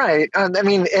 Right. I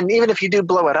mean, and even if you do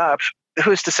blow it up,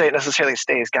 who's to say it necessarily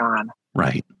stays gone?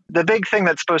 Right. The big thing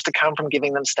that's supposed to come from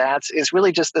giving them stats is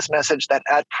really just this message that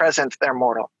at present they're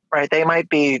mortal. Right? They might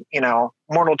be,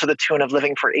 mortal to the tune of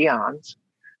living for eons,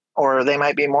 or they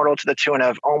might be mortal to the tune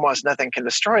of almost nothing can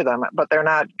destroy them, but they're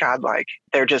not godlike.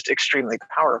 They're just extremely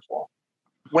powerful.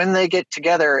 When they get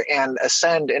together and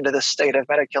ascend into this state of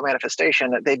metakill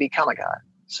manifestation, they become a god.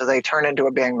 So they turn into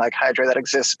a being like Hydra that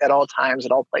exists at all times,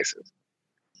 at all places.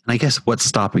 And I guess what's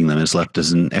stopping them is left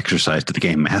as an exercise to the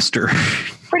game master.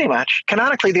 Pretty much.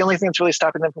 Canonically, the only thing that's really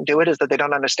stopping them from doing it is that they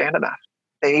don't understand enough.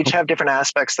 They each have different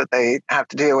aspects that they have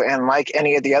to do. And like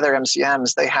any of the other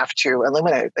MCMs, they have to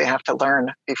illuminate. They have to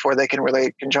learn before they can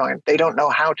join. They don't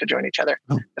know how to join each other.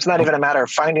 It's not even a matter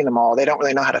of finding them all. They don't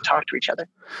really know how to talk to each other.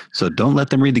 So don't let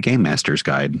them read the Game Master's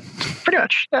Guide. Pretty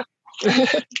much, yeah.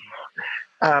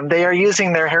 They are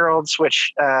using their heralds,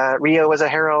 which Rio was a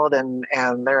herald, and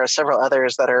there are several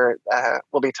others that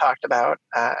will be talked about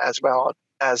as well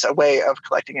as a way of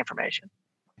collecting information.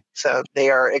 So they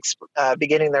are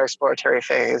beginning their exploratory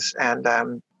phase,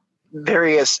 and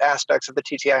various aspects of the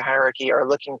TTI hierarchy are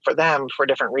looking for them for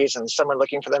different reasons. Some are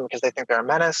looking for them because they think they're a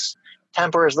menace.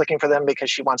 Tempur is looking for them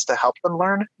because she wants to help them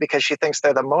learn, because she thinks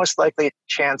they're the most likely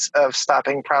chance of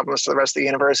stopping problems to the rest of the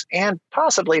universe and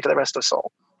possibly to the rest of Sol.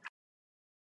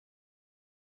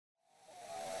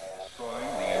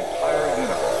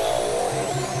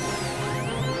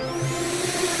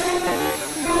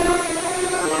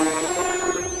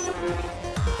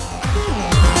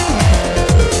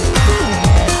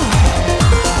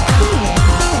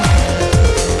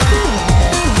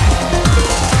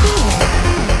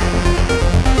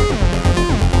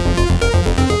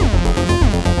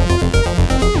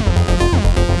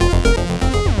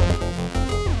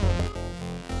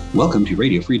 Welcome to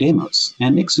Radio Free Deimos,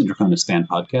 an Ixu Draconis fan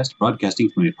podcast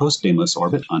broadcasting from a post-Deimos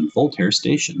orbit on Voltaire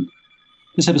Station.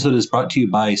 This episode is brought to you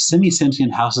by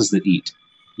Semi-Sentient Houses That Eat.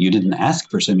 You didn't ask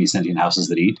for Semi-Sentient Houses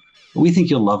That Eat, but we think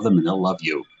you'll love them and they'll love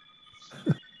you.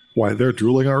 Why, they're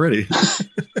drooling already.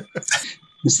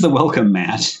 This is the welcome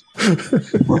mat,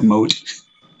 or moat.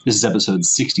 This is episode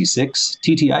 66,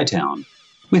 TTI Town.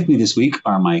 With me this week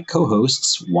are my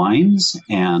co-hosts, Wines,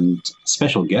 and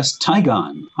special guest,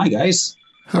 Tygon. Hi, guys.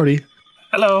 Howdy.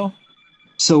 Hello.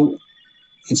 So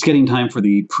it's getting time for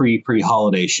the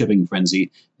pre-holiday shipping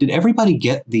frenzy. Did everybody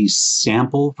get the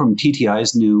sample from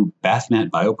TTI's new BathMat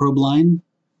BioProbe line?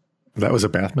 That was a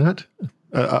bath mat?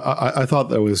 I thought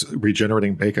that was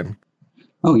regenerating bacon.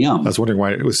 Oh, yeah. I was wondering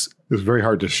why it was very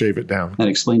hard to shave it down. That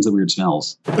explains the weird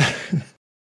smells.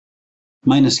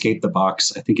 Mine escaped the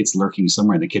box. I think it's lurking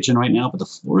somewhere in the kitchen right now, but the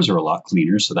floors are a lot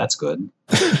cleaner, so that's good.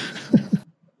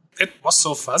 It was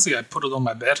so fuzzy, I put it on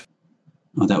my bed.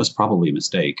 Oh, that was probably a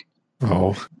mistake.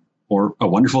 Oh. Or a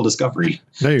wonderful discovery.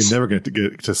 Now you're never going to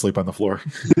get to sleep on the floor.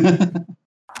 It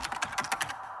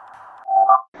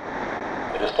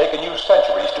has taken you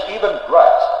centuries to even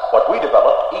grasp what we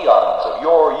developed eons of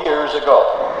your years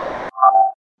ago.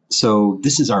 So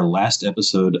this is our last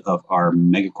episode of our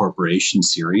Megacorporation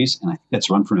series, and I think that's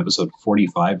run from episode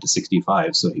 45 to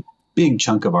 65, so a big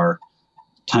chunk of our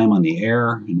time on the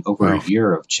air and over a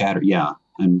year of chatter. Yeah,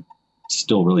 I'm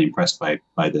still really impressed by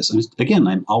this.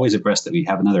 I'm always impressed that we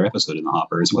have another episode in the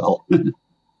hopper as well.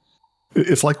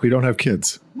 It's like we don't have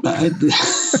kids.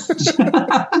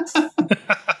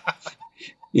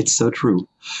 It's so true.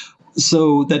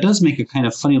 So that does make a kind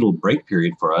of funny little break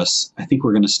period for us. I think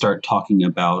we're going to start talking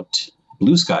about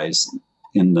Blue Skies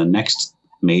in the next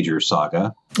major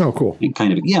saga. Oh, cool. And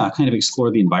kind of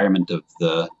explore the environment of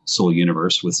the Soul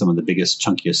universe with some of the biggest,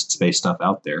 chunkiest space stuff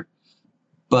out there.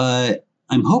 But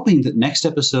I'm hoping that next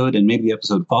episode and maybe the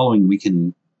episode following, we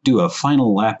can do a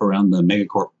final lap around the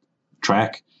Megacorp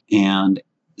track and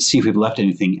see if we've left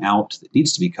anything out that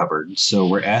needs to be covered. So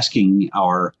we're asking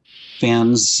our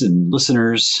fans and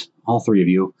listeners, all three of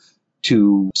you,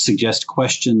 to suggest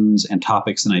questions and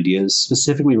topics and ideas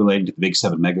specifically related to the Big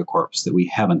Seven Megacorps that we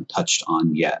haven't touched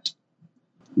on yet.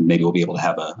 Maybe we'll be able to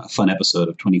have a fun episode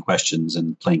of 20 questions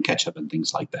and playing catch-up and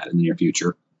things like that in the near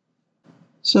future.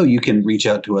 So you can reach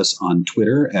out to us on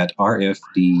Twitter at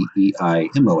RFDEIMOS,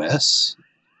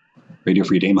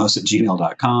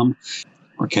 radiofreedamos@gmail.com,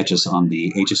 or catch us on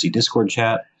the HFC Discord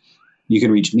chat. You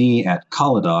can reach me at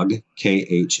Khaladog,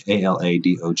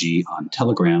 KHALADOG, on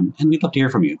Telegram, and we'd love to hear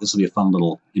from you. This will be a fun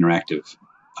little interactive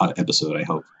episode, I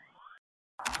hope.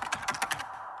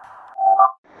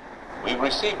 We've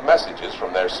received messages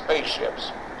from their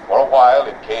spaceships. For a while,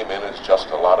 it came in as just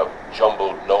a lot of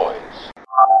jumbled noise.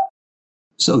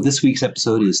 So this week's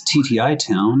episode is TTI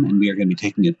Town, and we are going to be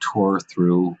taking a tour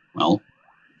through, well,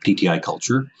 TTI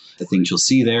culture. The things you'll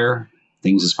see there,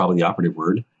 things is probably the operative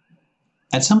word.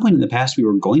 At some point in the past, we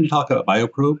were going to talk about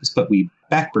bioprobes, but we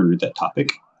backburnered that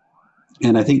topic.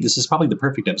 And I think this is probably the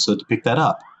perfect episode to pick that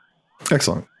up.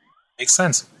 Excellent. Makes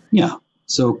sense. Yeah.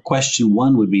 So question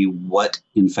one would be, what,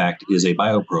 in fact, is a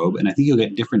bioprobe? And I think you'll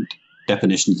get different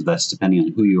definitions of that depending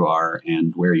on who you are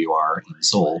and where you are in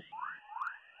Soul.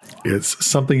 It's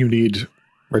something you need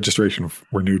registration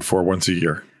renewed for once a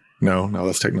year. No,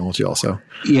 that's technology also.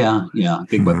 Yeah.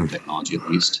 Big weapon technology, at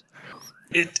least.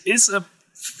 It is a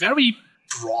very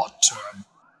broad term.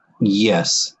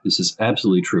 Yes, this is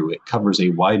absolutely true. It covers a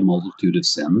wide multitude of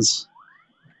sins.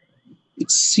 It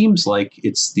seems like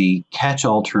it's the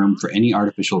catch-all term for any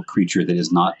artificial creature that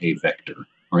is not a vector,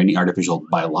 or any artificial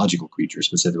biological creature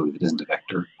specifically that isn't a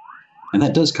vector. And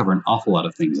that does cover an awful lot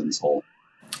of things in Soul.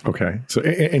 Okay, so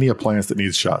any appliance that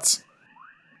needs shots.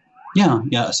 Yeah,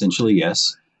 essentially,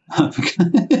 yes.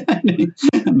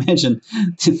 Imagine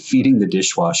feeding the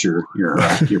dishwasher your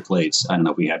plates. I don't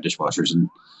know if we have dishwashers in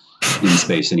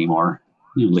space anymore.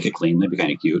 Lick it clean. That'd be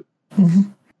kind of cute.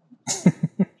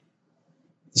 Mm-hmm.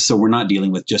 So we're not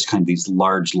dealing with just kind of these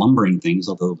large lumbering things,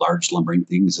 although large lumbering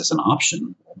things is an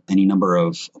option. Any number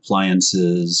of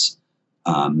appliances,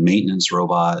 maintenance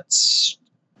robots,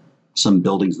 some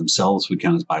buildings themselves would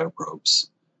count as bioprobes.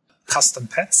 Custom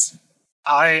pets.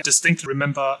 I distinctly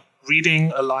remember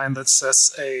reading a line that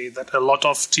says that a lot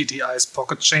of TTI's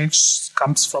pocket change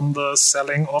comes from the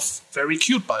selling of very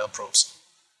cute bioprobes.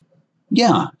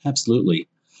 Yeah, absolutely.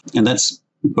 And that's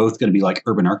both going to be like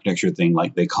urban architecture thing,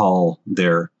 like they call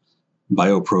their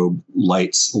bioprobe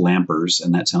lights lampers,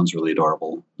 and that sounds really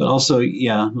adorable. But also,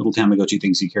 yeah, little Tamagotchi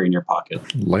things you carry in your pocket.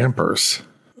 Lampers.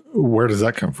 Where does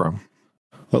that come from?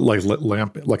 Like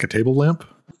lamp, like a table lamp?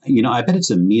 I bet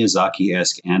it's a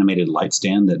Miyazaki-esque animated light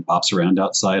stand that bops around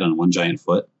outside on one giant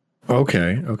foot.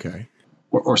 Okay.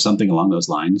 Or something along those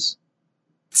lines.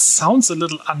 It sounds a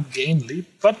little ungainly,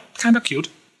 but kind of cute.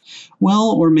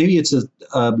 Well, or maybe it's a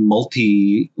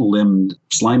multi-limbed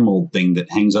slime mold thing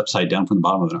that hangs upside down from the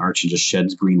bottom of an arch and just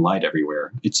sheds green light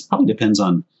everywhere. It probably depends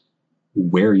on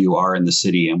where you are in the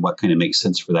city and what kind of makes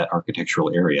sense for that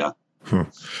architectural area.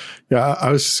 Yeah,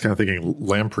 I was just kind of thinking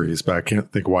lampreys, but I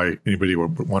can't think why anybody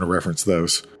would want to reference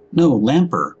those. No,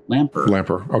 lamper.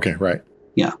 Lamper. Okay, right.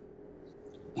 Yeah.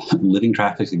 living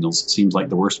traffic signals seems like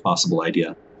the worst possible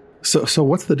idea. So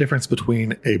what's the difference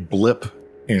between a blip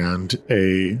and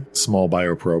a small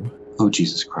bioprobe? Oh,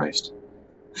 Jesus Christ.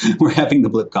 We're having the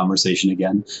blip conversation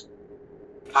again.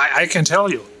 I can tell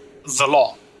you, the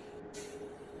law,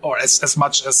 or as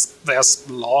much as there's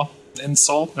law in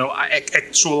Sol,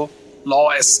 actual law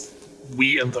as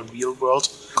we in the real world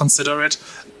consider it,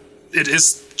 it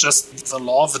is just the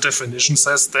law. The definition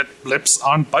says that blips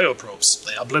aren't bioprobes.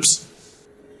 They are blips.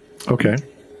 Okay.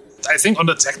 I think on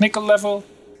the technical level,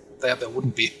 there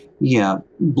wouldn't be. Yeah,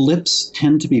 blips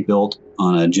tend to be built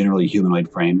on a generally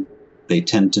humanoid frame. They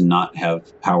tend to not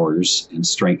have powers and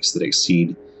strengths that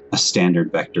exceed a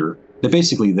standard vector. But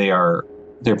basically, they're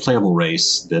a playable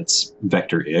race that's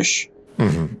vector-ish.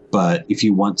 Mm-hmm. But if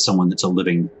you want someone that's a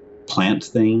living plant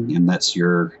thing, and that's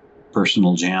your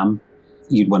personal jam,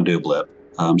 you'd want to do a blip.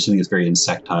 Something that's very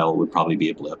insectile would probably be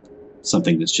a blip.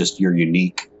 Something that's just your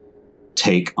unique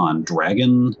take on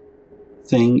dragon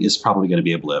thing is probably going to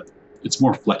be a blip. It's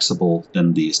more flexible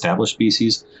than the established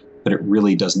species, but it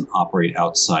really doesn't operate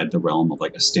outside the realm of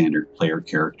like a standard player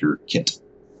character kit.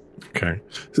 Okay.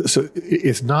 So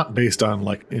it's not based on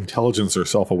like intelligence or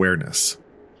self-awareness.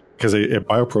 Because a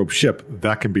bioprobe ship,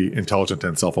 that can be intelligent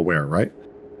and self-aware, right?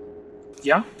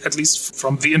 Yeah, at least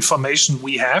from the information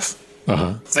we have.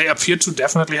 Uh-huh. They appear to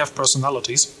definitely have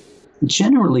personalities.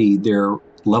 Generally, their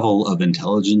level of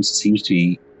intelligence seems to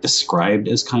be described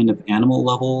as kind of animal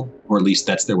level, or at least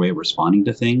that's their way of responding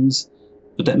to things.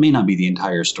 But that may not be the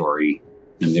entire story.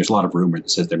 And there's a lot of rumor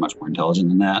that says they're much more intelligent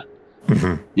than that.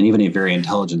 Mm-hmm. And even a very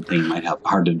intelligent thing might have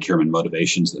hard to determine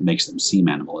motivations that makes them seem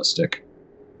animalistic.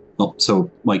 Well,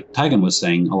 so like Tygon was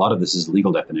saying, a lot of this is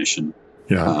legal definition.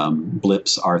 Yeah.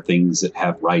 Blips are things that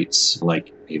have rights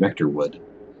like a vector would,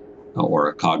 or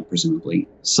a cog, presumably.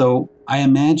 So I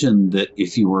imagine that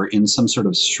if you were in some sort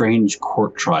of strange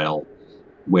court trial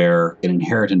where an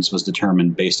inheritance was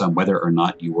determined based on whether or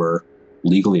not you were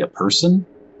legally a person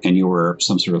and you were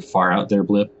some sort of far out there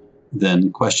blip,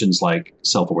 then questions like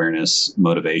self-awareness,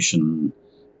 motivation,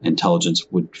 intelligence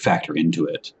would factor into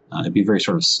it. It'd be a very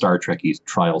sort of Star Trek-y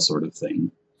trial sort of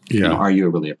thing. Yeah. Are you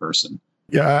really a person?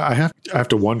 Yeah, I have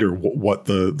to wonder what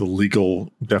the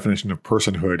legal definition of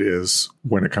personhood is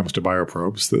when it comes to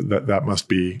bioprobes. That must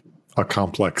be a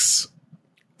complex.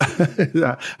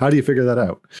 How do you figure that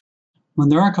out? Well,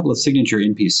 there are a couple of signature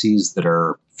NPCs that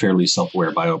are fairly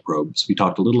self-aware bioprobes. We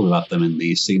talked a little about them in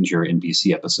the signature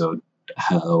NPC episode,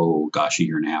 a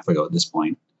year and a half ago at this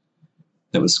point.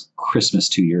 That was Christmas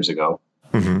 2 years ago.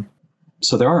 Mm-hmm.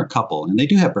 So there are a couple, and they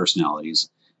do have personalities.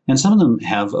 And some of them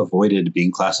have avoided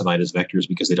being classified as vectors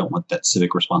because they don't want that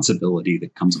civic responsibility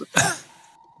that comes with that.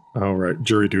 Oh, right.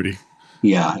 Jury duty.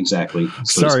 Yeah, exactly.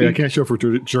 Sorry, I can't show for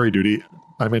jury duty.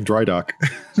 I'm in dry dock.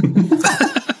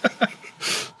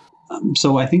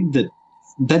 So I think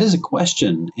that is a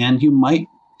question. And you might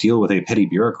deal with a petty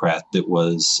bureaucrat that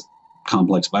was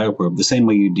complex bioprobe the same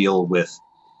way you deal with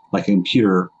like a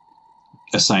computer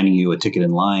assigning you a ticket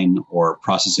in line or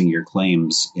processing your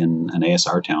claims in an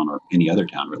ASR town or any other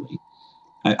town, really.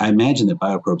 I imagine that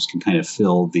bioprobes can kind of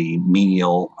fill the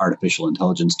menial artificial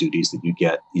intelligence duties that you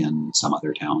get in some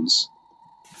other towns.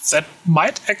 That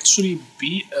might actually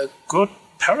be a good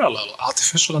parallel.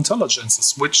 Artificial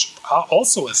intelligences, which are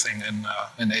also a thing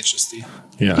in HSD.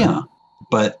 Yeah,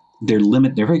 but they're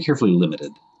very carefully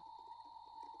limited.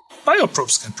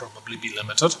 Bioprobes can probably be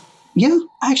limited. Yeah,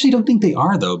 I actually don't think they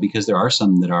are, though, because there are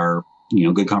some that are,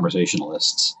 good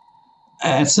conversationalists.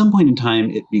 At some point in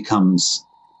time, it becomes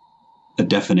a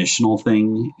definitional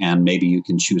thing, and maybe you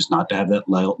can choose not to have that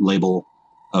label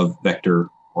of vector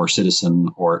or citizen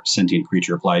or sentient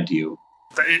creature applied to you.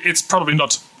 It's probably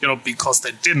not, because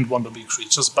they didn't want to be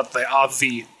creatures, but they are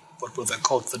what were they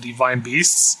called, the divine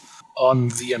beasts on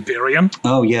the Empyrean.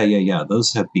 Oh, yeah.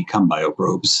 Those have become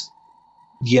bioprobes.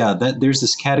 Yeah, there's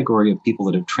this category of people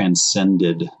that have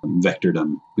transcended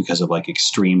vectordom because of like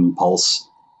extreme pulse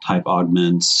type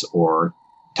augments or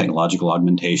technological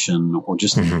augmentation or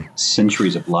just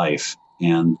centuries of life.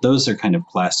 And those are kind of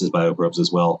classed as bioprobes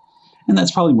as well. And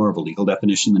that's probably more of a legal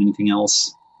definition than anything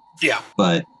else. Yeah.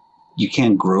 But you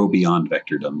can grow beyond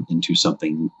vectordom into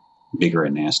something bigger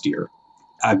and nastier.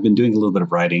 I've been doing a little bit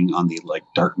of writing on the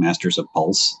Dark Masters of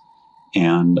Pulse.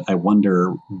 And I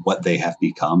wonder what they have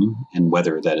become and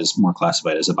whether that is more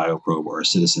classified as a bioprobe or a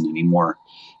citizen anymore.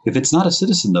 If it's not a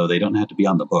citizen, though, they don't have to be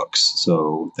on the books.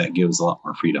 So that gives a lot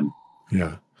more freedom.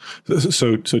 Yeah.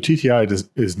 So TTI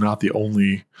is not the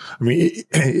only. I mean,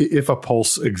 if a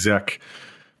Pulse exec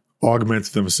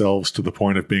augments themselves to the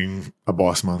point of being a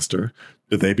boss monster,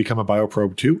 do they become a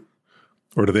bioprobe too?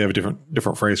 Or do they have a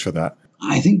different phrase for that?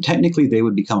 I think technically they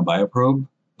would become a bioprobe.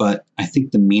 but I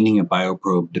think the meaning of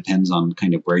bioprobe depends on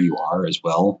kind of where you are as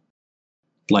well.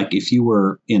 Like if you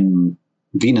were in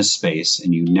Venus space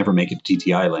and you never make it to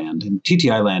TTI land, and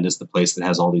TTI land is the place that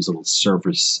has all these little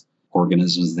surface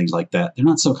organisms and things like that. They're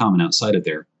not so common outside of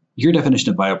there. Your definition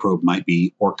of bioprobe might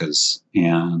be orcas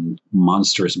and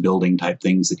monstrous building type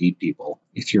things that eat people.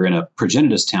 If you're in a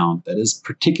progenitus town, that is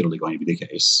particularly going to be the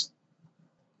case.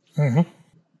 Mm-hmm.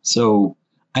 So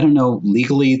I don't know.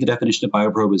 Legally, the definition of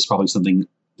bioprobe is probably something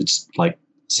that's like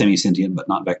semi-sentient but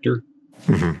not vector.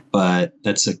 Mm-hmm. But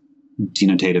that's a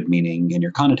denotative meaning, and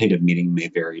your connotative meaning may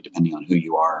vary depending on who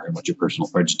you are and what your personal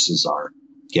prejudices are.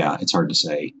 Yeah, it's hard to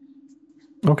say.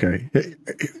 Okay.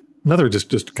 Another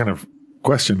just kind of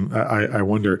question. I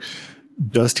wonder,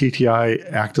 does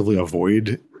TTI actively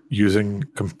avoid using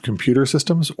computer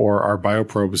systems, or are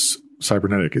bioprobes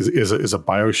cybernetic? Is a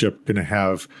bioship going to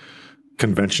have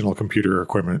conventional computer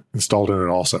equipment installed in it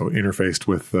also, interfaced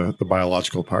with the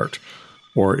biological part,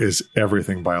 or is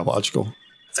everything biological?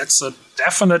 That's a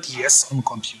definite yes on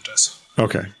computers.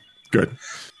 Okay, good.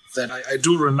 That I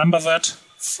do remember that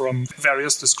from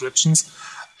various descriptions,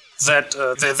 that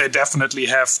they definitely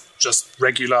have just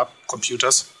regular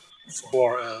computers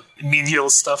for menial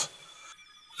stuff.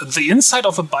 The inside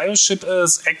of a bioship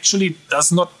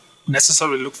does not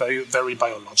necessarily look very, very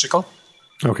biological.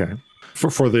 Okay.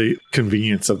 For the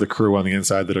convenience of the crew on the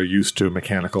inside that are used to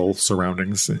mechanical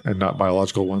surroundings and not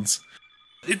biological ones.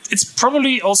 It's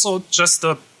probably also just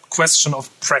a question of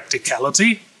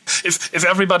practicality. If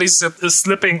everybody is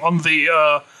slipping on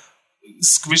the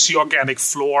squishy organic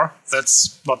floor,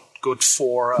 that's not good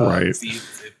for right.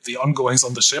 the ongoings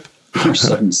on the ship. Or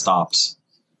sudden stops.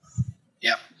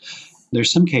 Yeah.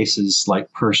 There's some cases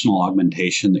like personal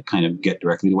augmentation that kind of get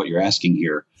directly to what you're asking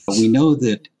here. We know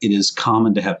that it is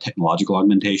common to have technological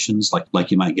augmentations, like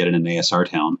you might get in an ASR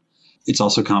town. It's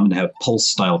also common to have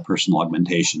pulse-style personal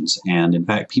augmentations. And in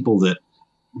fact, people that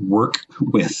work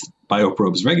with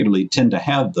bioprobes regularly tend to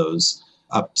have those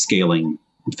upscaling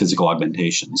physical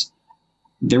augmentations.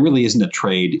 There really isn't a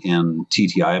trade in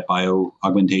TTI bio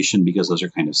augmentation because those are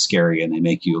kind of scary and they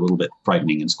make you a little bit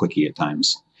frightening and squicky at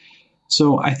times.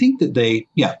 So I think that they,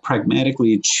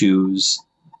 pragmatically choose,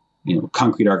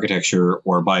 concrete architecture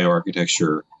or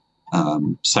bioarchitecture,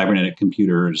 cybernetic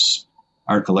computers,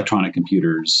 electronic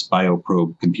computers,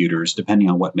 bioprobe computers, depending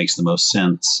on what makes the most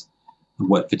sense,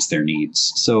 what fits their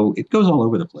needs. So it goes all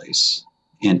over the place.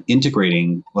 And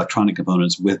integrating electronic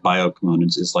components with bio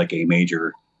components is like a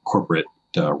major corporate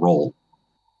role.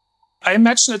 I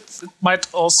imagine it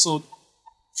might also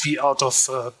be out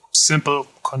of simple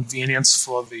convenience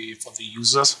for the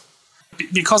users.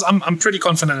 Because I'm pretty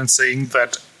confident in saying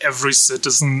that every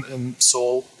citizen in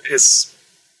Seoul is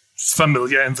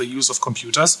familiar in the use of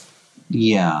computers.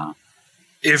 Yeah.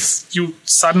 If you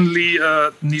suddenly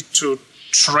need to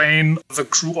train the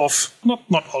crew of,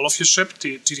 not all of your ship,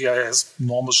 TTI has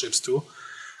normal ships too,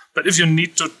 but if you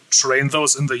need to train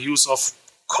those in the use of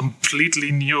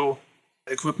completely new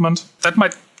equipment, that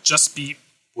might just be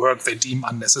work they deem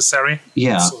unnecessary.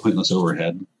 Yeah, so, pointless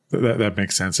overhead. That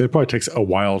makes sense. It probably takes a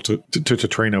while to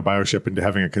train a bioship into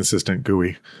having a consistent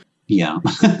GUI. Yeah.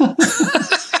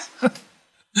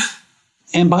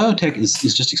 And biotech is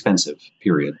just expensive,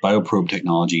 period. Bioprobe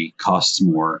technology costs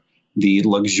more. The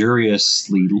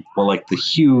luxuriously, like the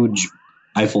huge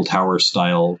Eiffel Tower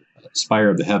style Spire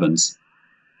of the Heavens,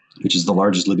 which is the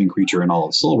largest living creature in all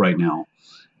of Seoul right now,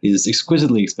 is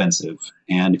exquisitely expensive.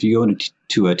 And if you go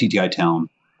into a TTI town,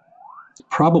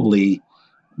 probably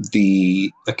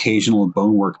the occasional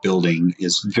bonework building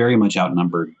is very much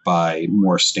outnumbered by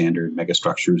more standard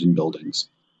megastructures and buildings.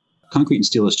 Concrete and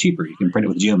steel is cheaper. You can print it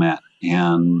with geomat,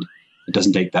 and it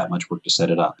doesn't take that much work to set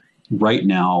it up. Right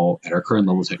now, at our current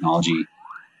level of technology,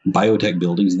 biotech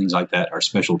buildings and things like that are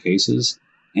special cases.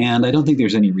 And I don't think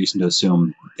there's any reason to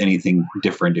assume anything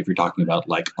different if you're talking about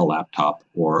like a laptop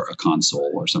or a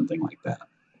console or something like that.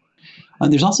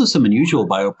 There's also some unusual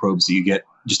bioprobes that you get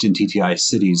just in TTI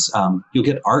cities. You'll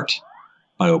get art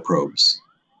bioprobes.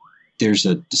 There's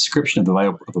a description of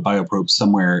a bioprobe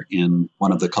somewhere in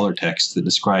one of the color texts that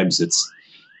describes its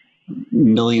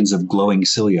millions of glowing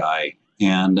cilia.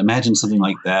 And imagine something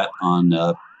like that on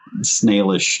a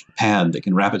snailish pad that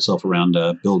can wrap itself around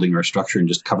a building or a structure and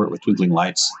just cover it with twinkling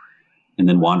lights and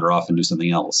then wander off and do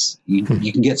something else. You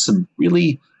can get some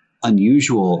really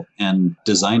unusual and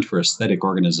designed for aesthetic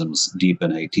organisms deep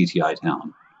in a TTI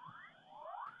town.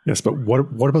 Yes, but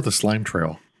what about the slime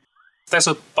trail? There's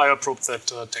a bioprobe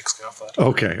that takes care of that.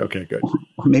 Okay, good.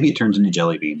 Or maybe it turns into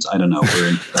jelly beans. I don't know. We're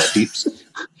in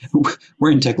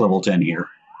we're in tech level 10 here.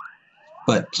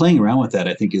 But playing around with that,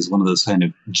 I think, is one of those kind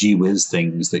of gee whiz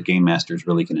things that game masters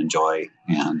really can enjoy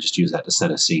and just use that to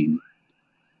set a scene.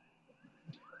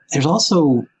 There's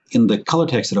also, in the color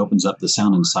text that opens up the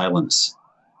sound and silence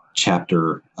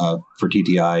chapter for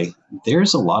TTI,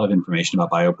 there's a lot of information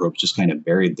about bioprobes just kind of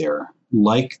buried there.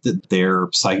 Like that they're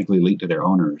psychically linked to their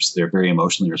owners. They're very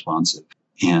emotionally responsive.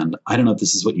 And I don't know if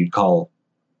this is what you'd call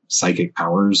psychic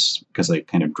powers, because I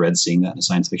kind of dread seeing that in a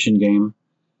science fiction game,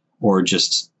 or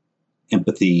just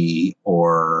empathy,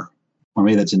 or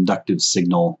maybe that's inductive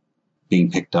signal being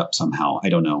picked up somehow. I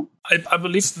don't know. I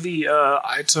believe the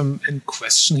item in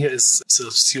question here is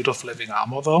a suit of living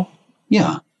armor, though.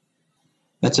 Yeah,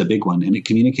 that's a big one, and it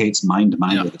communicates mind to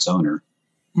mind with its owner.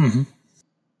 Mm-hmm.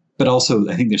 But also,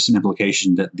 I think there's some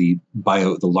implication that the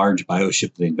large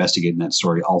bioship that they investigate in that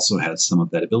story also has some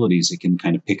of that abilities. It can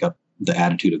kind of pick up the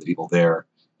attitude of the people there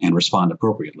and respond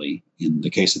appropriately. In the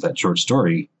case of that short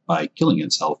story, by killing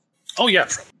itself. Oh, yeah.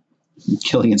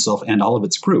 Killing itself and all of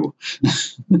its crew.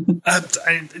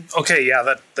 Okay,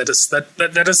 yeah,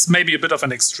 that is maybe a bit of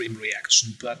an extreme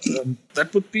reaction, but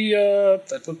that would be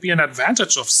an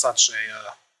advantage of such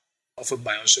a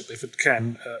bioship if it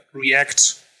can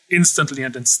react instantly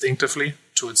and instinctively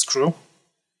to its crew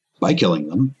by killing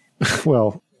them.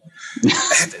 Well,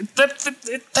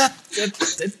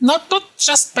 not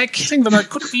just by killing them. There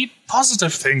could be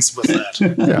positive things with that.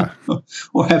 Yeah,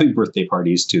 or having birthday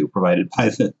parties too, provided by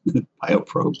the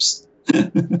bioprobes.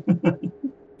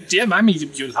 Yeah, I mean,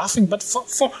 you're laughing, but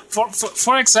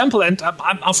for example, and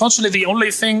unfortunately, the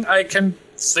only thing I can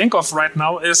think of right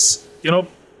now is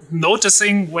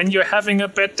noticing when you're having a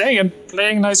bad day and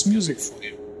playing nice music for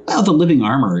you. Well, the living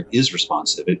armor is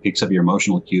responsive. It picks up your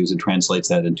emotional cues and translates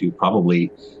that into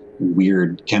probably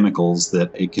weird chemicals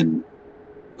that it can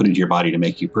put into your body to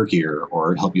make you perkier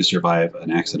or help you survive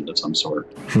an accident of some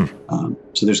sort.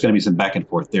 So there's going to be some back and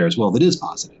forth there as well that is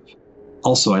positive.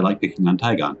 Also, I like picking on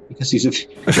Tygon because he's a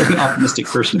very optimistic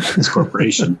person about this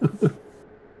corporation.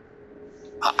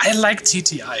 I like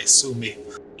TTI, sue me.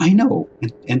 I know,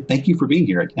 and thank you for being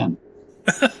here again.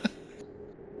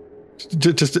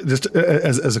 Just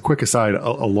as a quick aside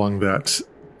along that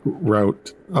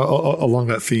route, along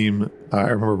that theme, I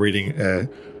remember reading a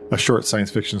short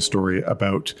science fiction story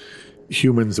about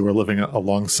humans that were living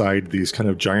alongside these kind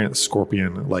of giant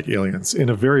scorpion-like aliens in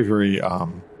a very, very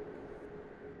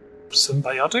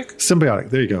symbiotic.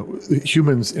 There you go.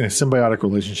 Humans in a symbiotic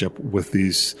relationship with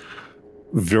these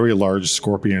very large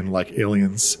scorpion-like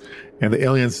aliens. And the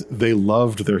aliens, they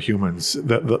loved their humans.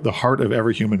 The heart of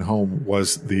every human home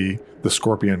was the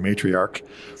scorpion matriarch.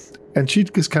 And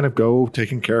she'd just kind of go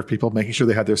taking care of people, making sure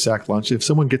they had their sack lunch. If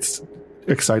someone gets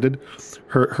excited,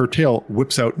 her tail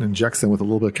whips out and injects them with a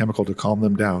little bit of chemical to calm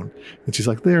them down. And she's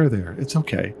like, there, it's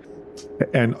okay.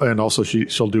 And also she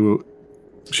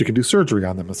can do surgery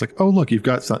on them. It's like, oh, look, you've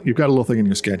got a little thing in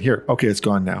your skin. Here, okay, it's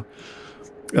gone now.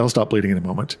 It'll stop bleeding in a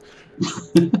moment.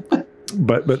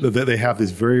 But they have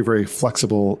these very, very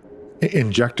flexible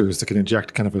injectors that can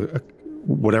inject kind of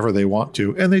whatever they want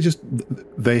to, and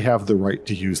they have the right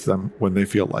to use them when they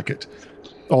feel like it.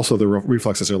 Also, the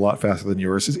reflexes are a lot faster than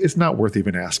yours. It's not worth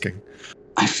even asking.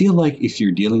 I feel like if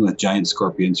you're dealing with giant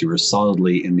scorpions, you are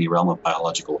solidly in the realm of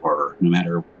biological horror, no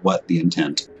matter what the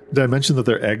intent. Did I mention that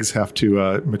their eggs have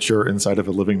to mature inside of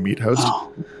a living meat host?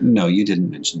 Oh, no, you didn't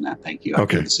mention that. Thank you.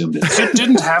 Okay. I assumed it. You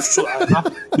didn't have to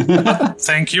either.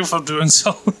 Thank you for doing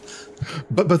so.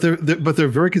 But they're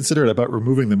very considerate about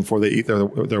removing them before they eat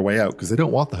their way out because they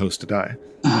don't want the host to die.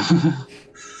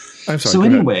 I'm sorry. So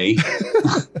anyway, back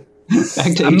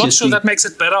to I'm HSC. not sure that makes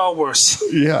it better or worse.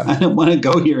 Yeah. I don't want to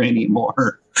go here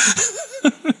anymore.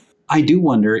 I do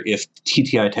wonder if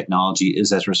TTI technology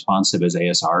is as responsive as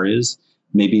ASR is.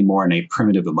 Maybe more in a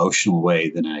primitive emotional way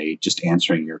than a just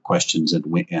answering your questions and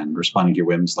responding to your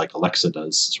whims like Alexa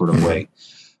does sort of way.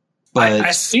 But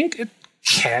I think it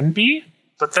can be,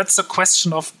 but that's a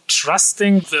question of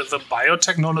trusting the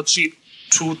biotechnology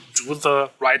to do the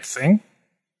right thing.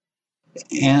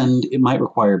 And it might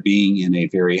require being in a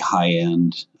very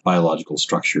high-end biological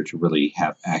structure to really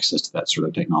have access to that sort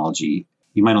of technology.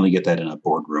 You might only get that in a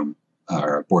boardroom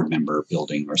or a board member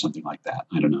building or something like that.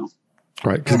 I don't know.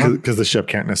 Right, because the ship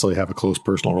can't necessarily have a close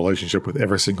personal relationship with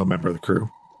every single member of the crew.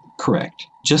 Correct.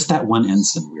 Just that one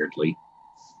ensign, weirdly.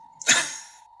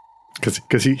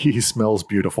 Because he smells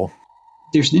beautiful.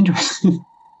 There's an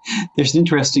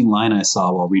interesting line I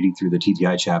saw while reading through the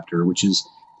TTI chapter, which is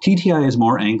TTI is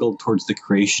more angled towards the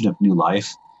creation of new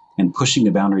life and pushing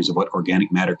the boundaries of what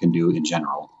organic matter can do in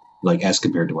general, like as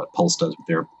compared to what Pulse does with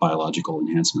their biological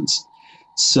enhancements.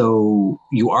 So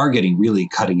you are getting really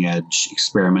cutting-edge,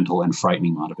 experimental, and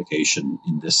frightening modification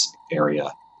in this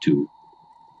area, too.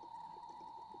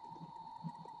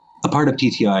 part of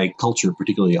TTI culture,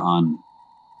 particularly on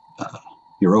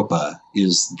Europa,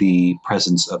 is the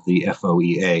presence of the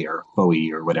FOEA or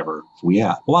FOE or whatever.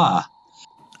 FOA.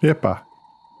 Yepa.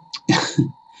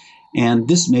 And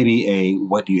this may be a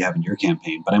what do you have in your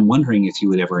campaign, but I'm wondering if you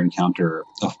would ever encounter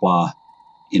a FOA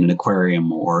in an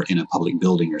aquarium or in a public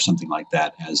building or something like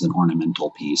that as an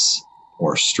ornamental piece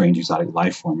or strange exotic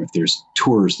life form, if there's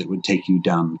tours that would take you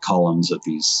down columns of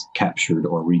these captured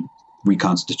or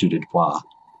reconstituted FOA.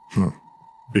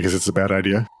 Because it's a bad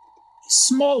idea?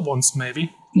 Small ones,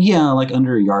 maybe. Yeah, like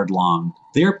under a yard long.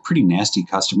 They're pretty nasty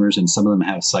customers, and some of them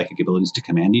have psychic abilities to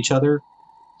command each other.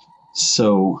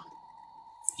 So...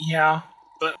 Yeah,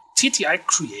 but TTI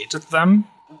created them,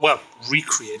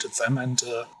 recreated them, and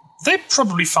they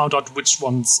probably found out which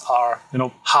ones are,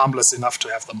 harmless enough to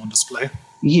have them on display.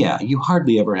 Yeah, you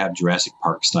hardly ever have Jurassic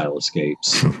Park-style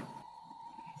escapes.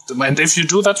 And if you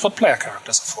do, that's what player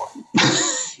characters are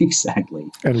for. Exactly.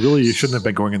 And really, you shouldn't have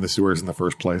been going in the sewers in the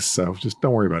first place, so just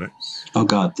don't worry about it. Oh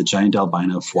god, the giant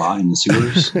albino FOA in the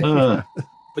sewers?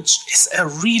 Which is a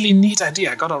really neat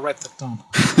idea. I gotta write that down.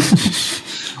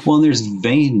 Well, and there's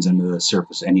veins under the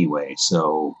surface anyway,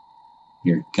 so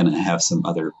you're going to have some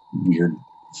other weird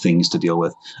things to deal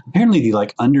with. Apparently,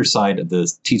 the underside of the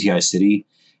TTI city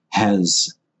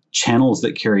has channels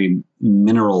that carry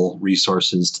mineral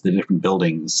resources to the different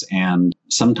buildings, and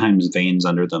sometimes veins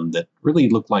under them that really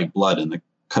look like blood in the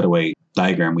cutaway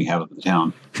diagram we have of the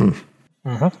town.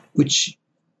 Which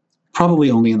probably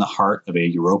only in the heart of a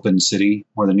European city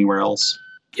more than anywhere else.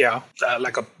 Yeah,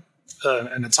 like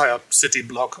an entire city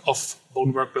block of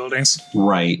bonework buildings.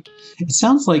 Right. It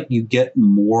sounds like you get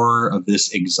more of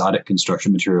this exotic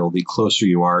construction material the closer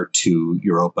you are to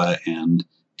Europa and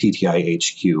TTI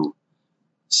HQ.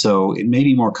 So it may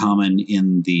be more common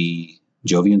in the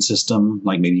Jovian system,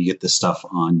 like maybe you get this stuff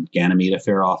on Ganymede a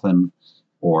fair often,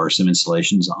 or some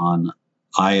installations on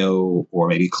Io, or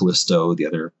maybe Callisto, the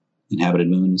other inhabited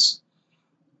moons.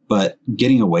 But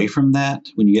getting away from that,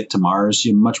 when you get to Mars,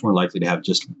 you're much more likely to have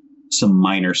just some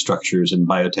minor structures and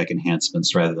biotech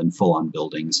enhancements rather than full-on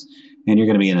buildings. And you're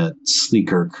going to be in a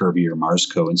sleeker, curvier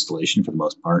Marsco installation for the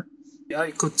most part. Yeah,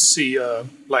 you could see a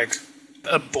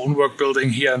bonework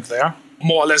building here and there,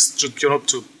 more or less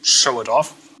to show it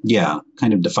off. Yeah,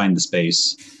 kind of define the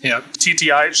space. Yeah,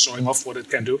 TTI showing off what it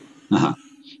can do.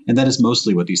 And that is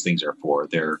mostly what these things are for.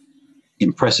 They're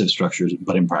impressive structures,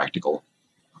 but impractical,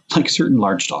 like certain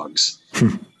large dogs.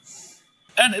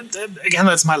 And again,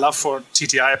 that's my love for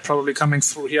TTI probably coming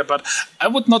through here, but I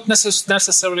would not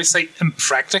necessarily say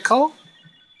impractical,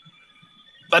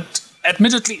 but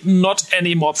admittedly not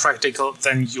any more practical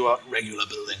than your regular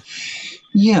building.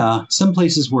 Yeah, some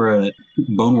places where a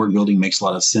bonework building makes a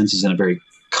lot of sense is in a very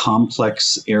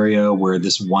complex area where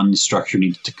this one structure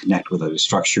needs to connect with other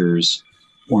structures,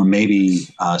 or maybe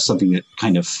something that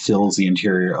kind of fills the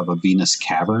interior of a Venus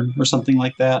cavern or something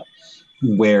like that,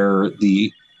 where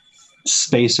the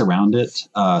space around it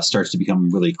starts to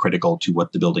become really critical to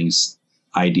what the building's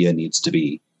idea needs to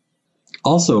be.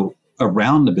 Also,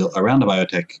 around a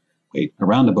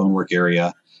bonework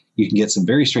area, you can get some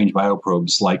very strange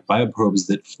bioprobes, like bioprobes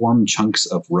that form chunks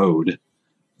of road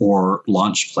or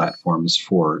launch platforms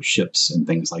for ships and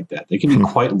things like that. They can be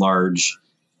quite large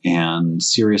and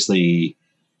seriously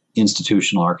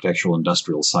institutional, architectural,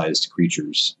 industrial-sized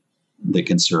creatures that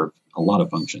can serve a lot of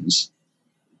functions.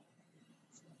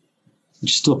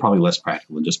 Which is still probably less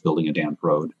practical than just building a damp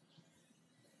road.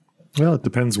 Well, it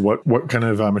depends what kind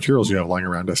of materials you have lying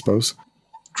around, I suppose.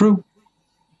 True.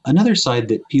 Another side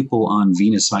that people on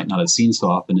Venus might not have seen so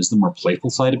often is the more playful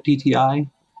side of TTI.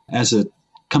 As a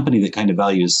company that kind of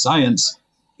values science,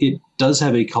 it does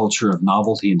have a culture of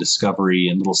novelty and discovery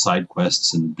and little side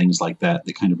quests and things like that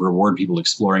that kind of reward people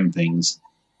exploring things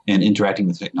and interacting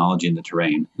with technology in the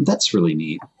terrain. And that's really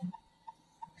neat.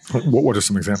 What are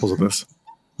some examples of this?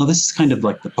 Well, this is kind of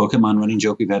like the Pokemon running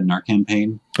joke we've had in our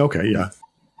campaign. Okay, yeah.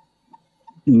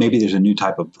 Maybe there's a new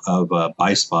type of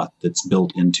bispot that's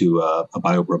built into a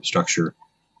bioprobe structure,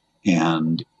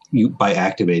 and by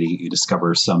activating it, you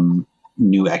discover some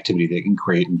new activity that it can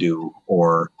create and do,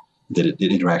 or that it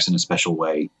interacts in a special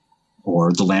way.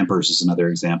 Or the Lampers is another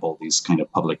example, these kind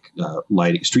of public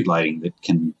street lighting that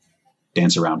can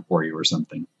dance around for you or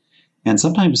something. And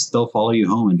sometimes they'll follow you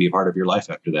home and be a part of your life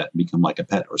after that and become like a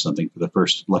pet or something for the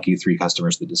first lucky 3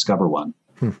 customers that discover one.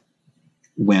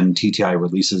 When TTI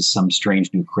releases some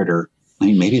strange new critter, I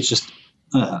mean, maybe it's just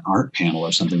an art panel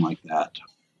or something like that.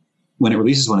 When it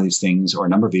releases one of these things or a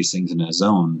number of these things in a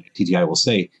zone, TTI will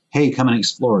say, hey, come and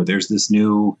explore. There's this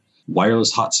new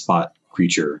wireless hotspot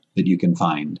creature that you can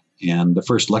find. And the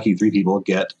first lucky 3 people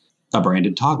get a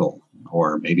branded toggle,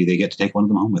 or maybe they get to take one of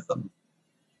them home with them.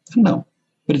 I don't know.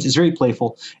 But it's very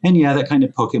playful. And yeah, that kind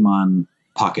of Pokemon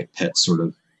pocket pet sort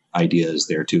of idea is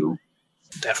there too.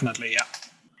 Definitely, yeah.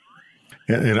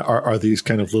 And are these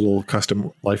kind of little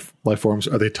custom life forms,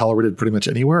 are they tolerated pretty much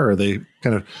anywhere? Or are they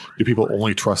kind of, do people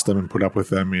only trust them and put up with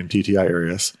them in TTI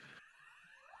areas?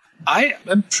 I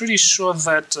am pretty sure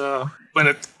that when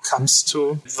it comes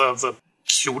to the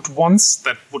cute ones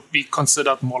that would be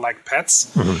considered more like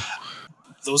pets,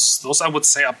 those I would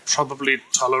say are probably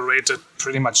tolerated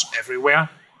pretty much everywhere,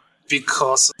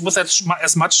 because with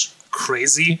as much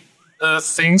crazy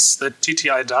things that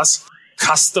TTI does,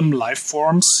 custom life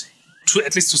forms,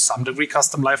 at least to some degree,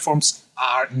 custom life forms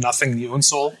are nothing new in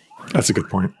Sol. That's a good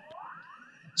point.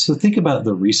 So think about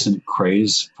the recent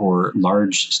craze for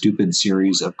large, stupid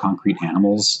series of concrete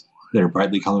animals that are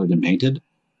brightly colored and painted.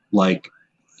 Like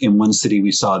in one city,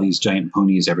 we saw these giant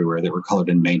ponies everywhere that were colored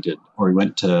and painted. Or we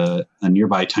went to a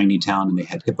nearby tiny town and they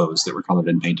had hippos that were colored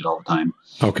and painted all the time.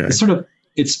 Okay.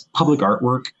 It's public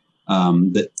artwork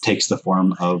that takes the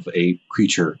form of a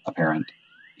creature apparent.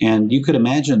 And you could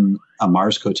imagine a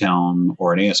Marsco town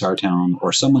or an ASR town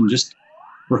or someone just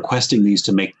requesting these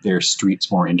to make their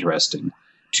streets more interesting,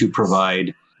 to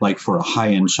provide, like for a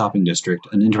high-end shopping district,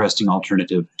 an interesting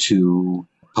alternative to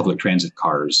public transit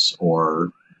cars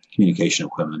or communication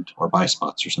equipment or buy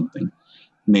spots or something.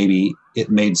 Maybe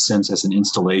it made sense as an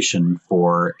installation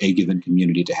for a given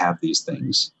community to have these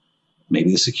things. Maybe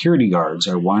the security guards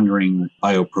are wandering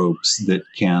bioprobes that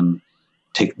can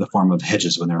take the form of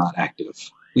hedges when they're not active.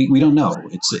 We don't know.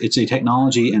 It's a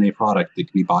technology and a product that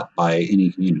can be bought by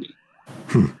any community.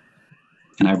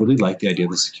 And I really like the idea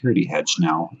of the security hedge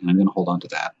now, and I'm going to hold on to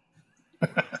that.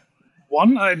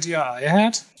 One idea I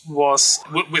had was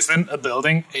within a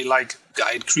building, a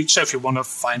guide creature, if you want to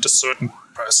find a certain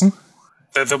person,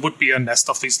 there would be a nest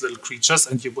of these little creatures,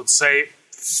 and you would say,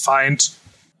 find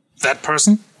that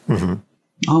person. Mm-hmm.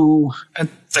 Oh. And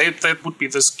that would be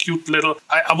this cute little...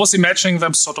 I was imagining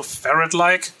them sort of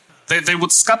ferret-like. They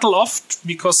would scuttle off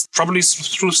because probably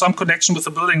through some connection with the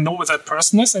building know where that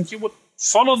person is, and you would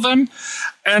follow them,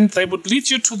 and they would lead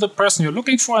you to the person you're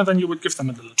looking for, and then you would give them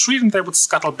a little treat, and they would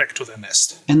scuttle back to their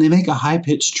nest. And they make a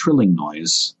high-pitched trilling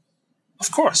noise.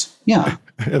 Of course. Yeah,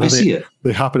 I see it.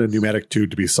 They hop in a pneumatic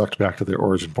tube to be sucked back to their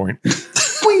origin point. It's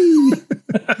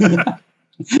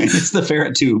the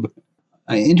ferret tube.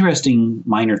 An interesting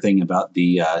minor thing about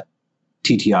the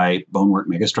TTI bonework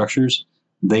megastructures,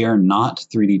 they are not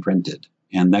 3D printed.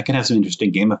 And that can have some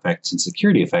interesting game effects and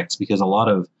security effects because a lot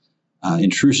of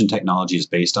intrusion technology is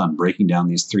based on breaking down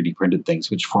these 3D printed things,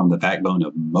 which form the backbone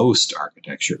of most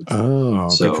architecture.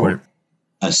 Oh, good point.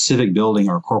 A civic building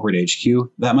or a corporate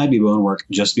HQ, that might be bonework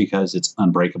just because it's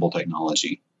unbreakable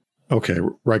technology. Okay,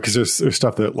 right, because there's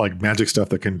stuff that, like magic stuff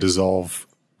that can dissolve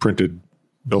printed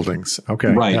buildings. Okay.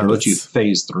 Right, or let you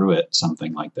phase through it,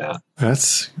 something like that.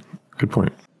 That's a good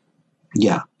point.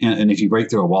 Yeah, and if you break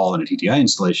through a wall in a TTI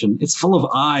installation, it's full of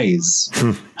eyes.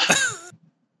 I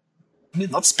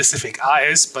mean, not specific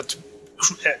eyes, but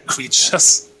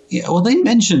creatures. Yeah, well, they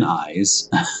mention eyes.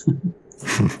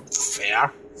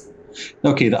 Fair.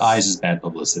 Okay, the eyes is bad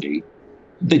publicity.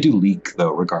 They do leak,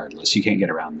 though, regardless. You can't get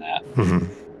around that. Mm-hmm.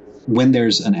 When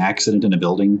there's an accident in a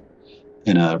building,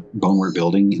 in a bonework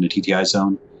building, in a TTI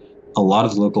zone, a lot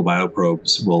of the local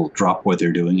bioprobes will drop what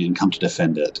they're doing and come to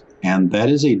defend it. And that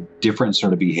is a different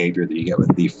sort of behavior that you get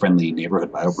with the friendly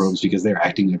neighborhood bioprobes because they're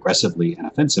acting aggressively and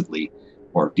offensively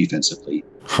or defensively.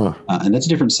 Huh. And that's a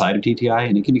different side of TTI,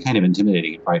 and it can be kind of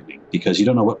intimidating and frightening because you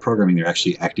don't know what programming they're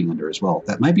actually acting under as well.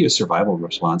 That might be a survival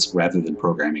response rather than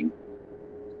programming.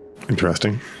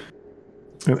 Interesting.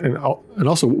 And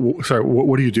also, sorry,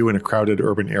 what do you do in a crowded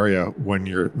urban area when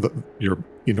your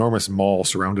enormous mall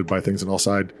surrounded by things on all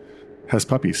sides has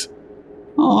puppies?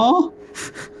 Aw,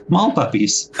 mall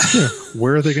puppies. Yeah,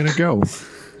 where are they going to go?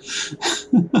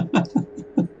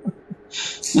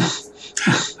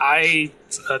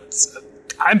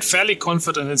 I'm fairly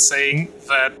confident in saying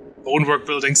that bonework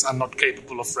buildings are not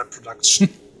capable of reproduction.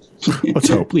 Let's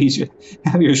hope. Please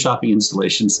have your shopping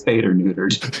installation spayed or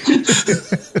neutered.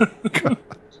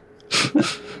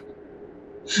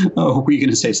 Oh, were you going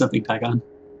to say something, Tygon?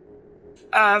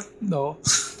 No.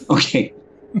 Okay.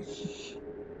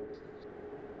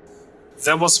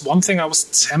 There was one thing I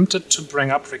was tempted to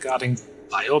bring up regarding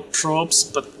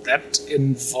bioprobes, but that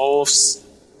involves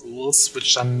rules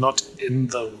which are not in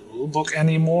the rulebook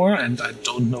anymore, and I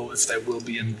don't know if they will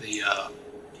be in the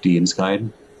DM's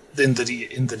guide. In the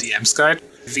DM's guide.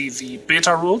 The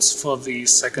beta rules for the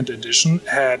second edition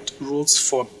had rules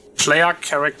for player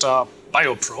character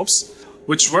bioprobes,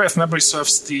 which were, if memory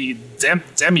serves, the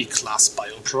demi-class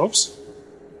bioprobes.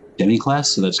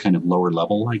 Demi-class? So that's kind of lower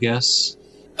level, I guess?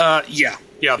 Yeah.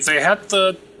 Yeah, they had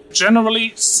the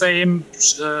generally same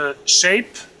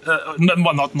shape,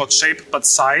 not shape, but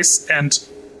size and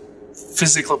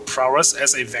physical prowess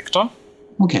as a vector.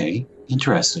 Okay,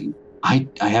 interesting. I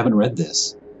haven't read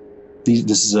this.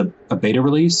 This is a beta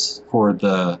release for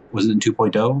was it in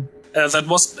 2.0? That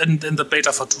was in the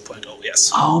beta for 2.0,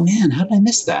 yes. Oh man, how did I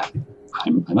miss that?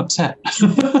 I'm upset.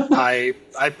 I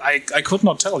could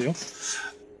not tell you.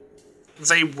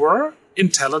 They were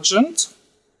intelligent,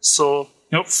 so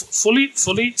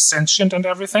fully sentient and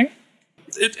everything.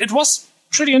 It was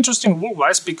pretty interesting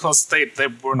rule-wise because they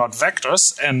were not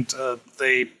vectors and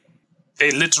they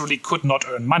literally could not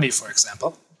earn money, for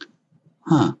example.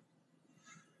 Huh.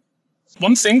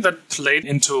 One thing that played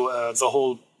into the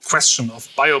whole question of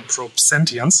bioprobe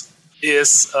sentience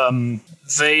is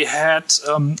they had,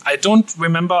 I don't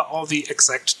remember all the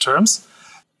exact terms,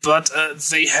 but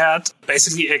they had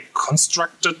basically a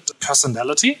constructed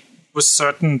personality with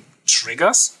certain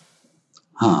triggers.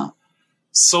 Huh.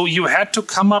 So you had to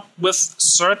come up with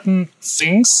certain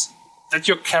things that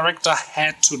your character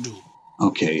had to do.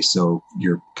 Okay, so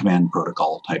your command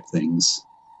protocol type things.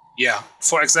 Yeah.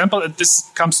 For example,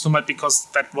 this comes to mind because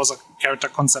that was a character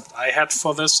concept I had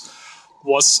for this,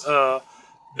 was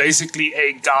basically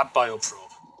a guard bioprobe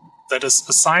that is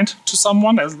assigned to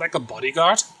someone as like a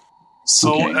bodyguard.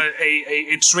 So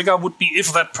a trigger would be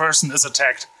if that person is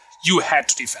attacked, you had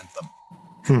to defend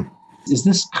them. Is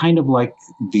this kind of like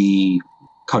the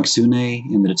Kogsune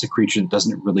in that it's a creature that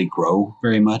doesn't really grow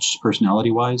very much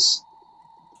personality-wise?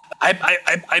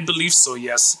 I believe so,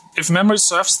 yes. If memory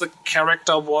serves, the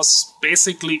character was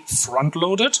basically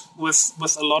front-loaded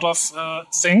with a lot of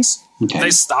things. Okay.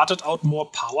 They started out more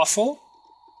powerful,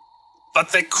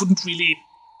 but they couldn't really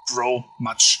grow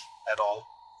much at all.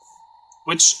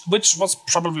 Which was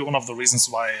probably one of the reasons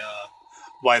why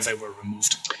they were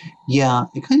removed. Yeah,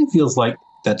 it kind of feels like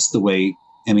that's the way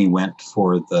Emmy went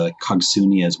for the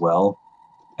Kogsune as well.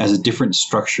 As a different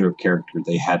structure of character,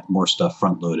 they had more stuff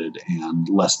front-loaded and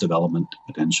less development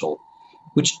potential,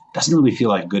 which doesn't really feel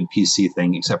like a good PC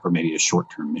thing, except for maybe a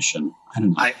short-term mission. I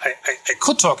don't know. I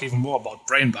could talk even more about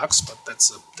brain bugs, but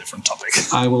that's a different topic.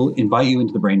 I will invite you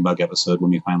into the brain bug episode when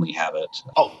we finally have it.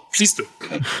 Oh, please do.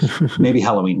 Okay. Maybe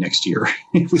Halloween next year,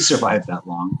 if we survive that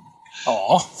long.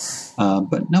 Oh.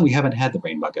 But no, we haven't had the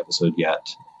brain bug episode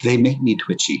yet. They make me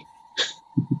twitchy.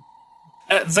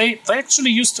 They actually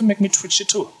used to make me twitchy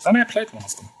too. Then I played one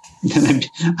of them. And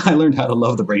I learned how to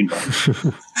love the brain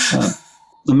bug.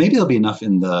 Maybe there'll be enough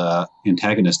in the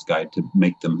antagonist guide to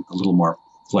make them a little more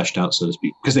fleshed out, so to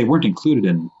speak, because they weren't included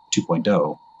in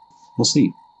 2.0. We'll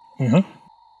see.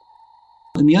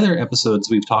 Mm-hmm. In the other episodes,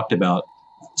 we've talked about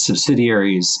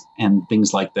subsidiaries and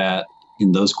things like that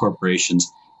in those corporations.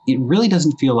 It really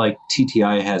doesn't feel like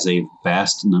TTI has a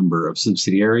vast number of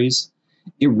subsidiaries.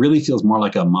 It really feels more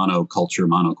like a monoculture,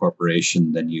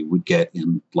 monocorporation than you would get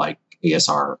in like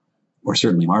ASR or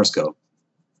certainly Marsco.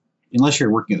 Unless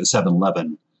you're working at the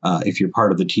 7-Eleven, if you're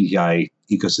part of the TTI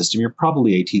ecosystem, you're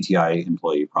probably a TTI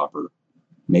employee proper.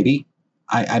 Maybe?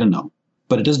 I don't know.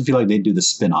 But it doesn't feel like they do the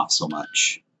spin-off so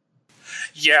much.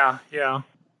 Yeah.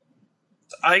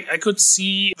 I could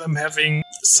see them having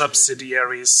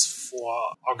subsidiaries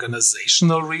for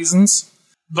organizational reasons.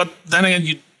 But then again,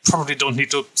 you probably don't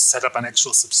need to set up an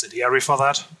actual subsidiary for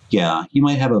that. Yeah, you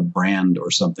might have a brand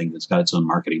or something that's got its own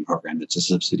marketing program that's a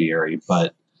subsidiary,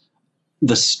 but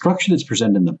the structure that's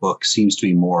presented in the book seems to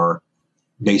be more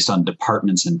based on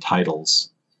departments and titles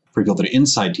for people that are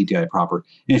inside TTI proper.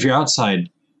 And if you're outside,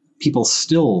 people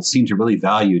still seem to really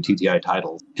value TTI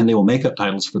titles, and they will make up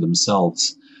titles for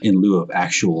themselves in lieu of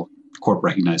actual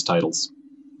corp-recognized titles.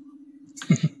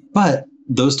 But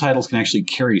those titles can actually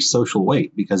carry social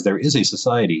weight because there is a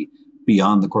society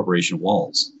beyond the corporation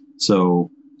walls.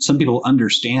 So some people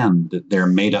understand that their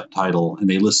made-up title, and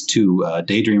they list to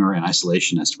Daydreamer and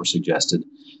Isolationist were suggested,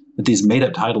 that these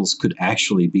made-up titles could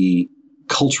actually be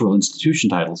cultural institution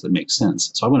titles that make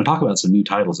sense. So I want to talk about some new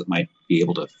titles that might be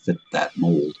able to fit that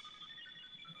mold.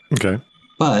 Okay.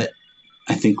 But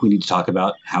I think we need to talk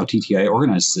about how TTI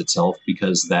organizes itself,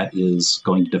 because that is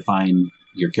going to define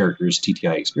your character's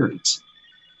TTI experience.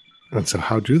 And so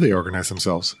how do they organize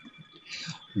themselves?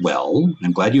 Well,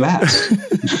 I'm glad you asked.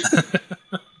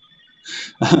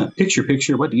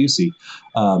 Picture, what do you see?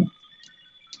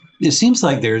 It seems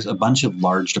like there's a bunch of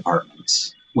large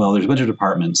departments. Well, there's a bunch of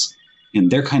departments,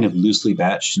 and they're kind of loosely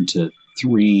batched into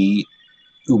 3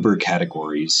 uber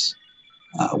categories.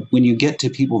 When you get to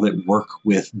people that work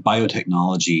with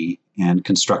biotechnology and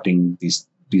constructing these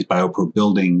bioprobe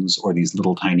buildings or these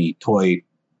little tiny toy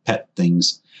pet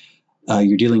things,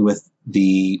 you're dealing with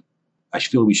I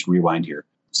feel we should rewind here.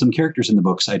 some characters in the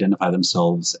books identify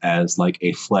themselves as like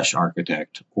a flesh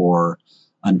architect or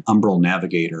an umbral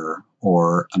navigator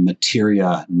or a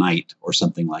materia knight or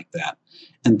something like that.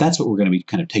 And that's what we're going to be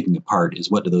kind of taking apart, is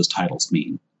what do those titles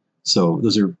mean? So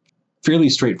those are fairly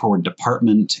straightforward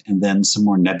department and then some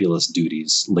more nebulous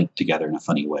duties linked together in a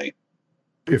funny way.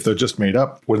 If they're just made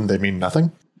up, wouldn't they mean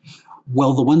nothing?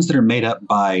 Well, the ones that are made up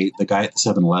by the guy at the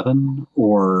 7-Eleven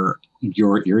or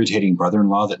your irritating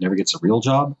brother-in-law that never gets a real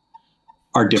job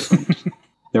are different.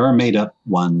 There are made up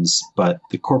ones, but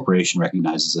the corporation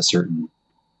recognizes a certain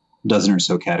dozen or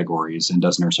so categories and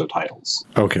dozen or so titles.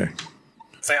 Okay.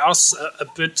 They are a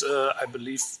bit, I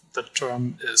believe the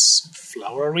term is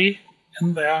flowery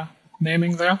in their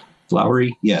naming there.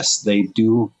 Flowery? Yes, they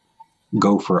do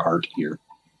go for art here.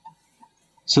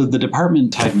 So the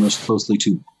department tied most closely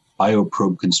to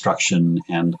bioprobe construction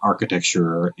and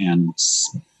architecture and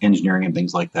engineering and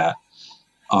things like that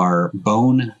are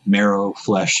bone, marrow,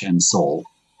 flesh, and soul.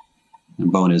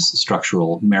 And bone is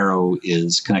structural, marrow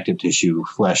is connective tissue,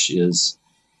 flesh is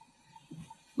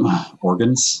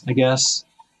organs, I guess,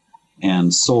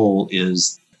 and soul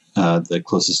is the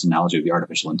closest analogy of the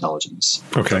artificial intelligence.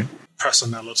 Okay.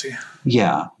 Personality.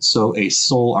 Yeah, so a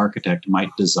soul architect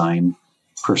might design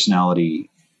personality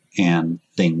and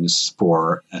things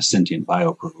for a sentient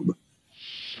bioprobe.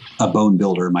 A bone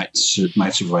builder might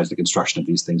supervise the construction of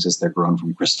these things as they're grown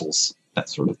from crystals, that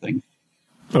sort of thing.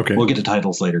 Okay. We'll get to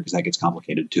titles later because that gets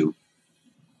complicated too.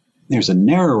 There's a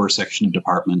narrower section of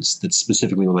departments that's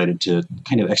specifically related to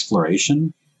kind of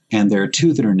exploration, and there are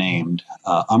two that are named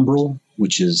Umbral,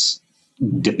 which is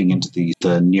dipping into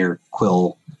the near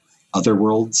Quill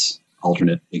otherworlds,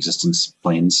 alternate existence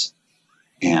planes,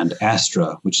 and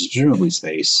Astra, which is presumably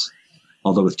space,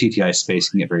 although with TTI space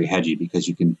can get very hedgy because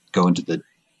you can go into the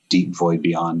deep void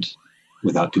beyond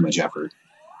without too much effort.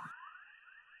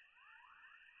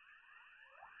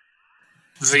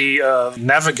 The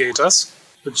navigators,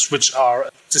 which are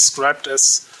described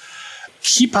as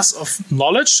keepers of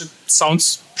knowledge. It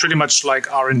sounds pretty much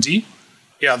like R&D.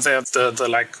 Yeah, they're the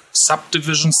like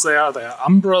subdivisions there. They're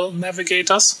umbral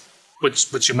navigators,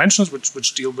 which you mentioned,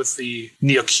 which deal with the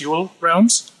near-Quill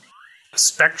realms.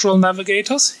 Spectral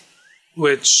navigators,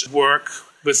 which work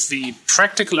with the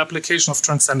practical application of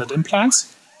transcendent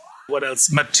implants. What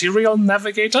else? Material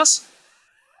navigators,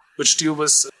 which deal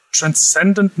with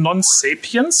transcendent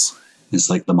non-sapiens. It's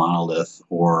like the monolith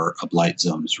or a blight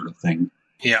zone sort of thing.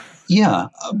 Yeah. Yeah.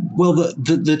 Well,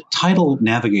 the title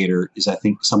navigator is, I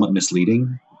think, somewhat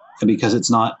misleading because it's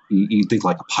not, you think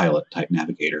like a pilot type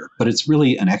navigator, but it's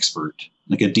really an expert,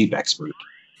 like a deep expert.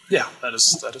 Yeah, that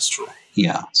is true.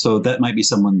 Yeah. So that might be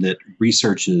someone that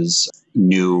researches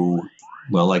new,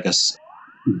 well, like a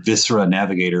viscera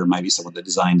navigator might be someone that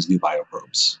designs new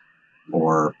bioprobes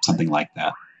or something like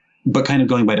that. But kind of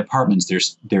going by departments,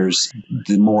 there's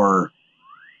the more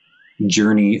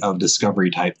journey of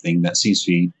discovery type thing that seems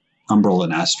to be Umbral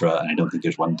and Astra, and I don't think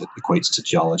there's one that equates to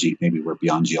geology. Maybe we're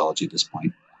beyond geology at this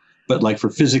point. But like for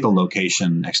physical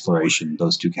location exploration,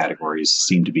 those two categories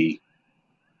seem to be...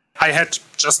 I had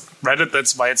just read it,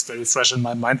 that's why it's very fresh in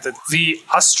my mind, that the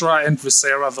Astra and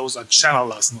Viscera, those are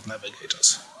channelers, not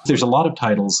navigators. There's a lot of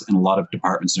titles and a lot of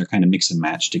departments that are kind of mix and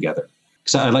match together.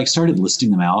 So I started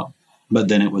listing them out, but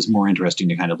then it was more interesting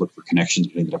to kind of look for connections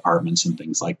between the departments and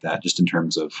things like that, just in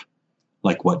terms of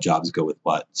like what jobs go with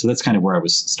what. So that's kind of where I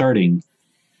was starting.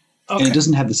 Okay. And it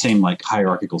doesn't have the same like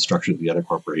hierarchical structure that the other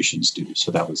corporations do.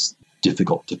 So that was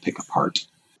difficult to pick apart.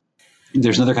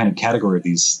 There's another kind of category of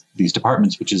these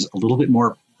departments, which is a little bit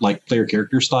more like player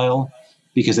character style,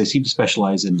 because they seem to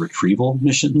specialize in retrieval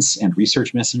missions and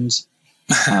research missions.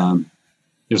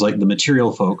 There's like the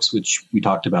material folks, which we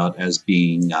talked about as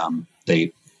being,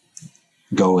 they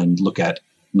go and look at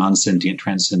non-sentient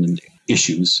transcendent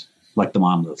issues like the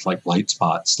monolith, like blight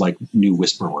spots, like new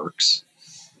whisper works.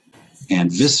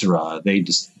 And Viscera,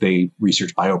 they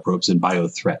research bioprobes and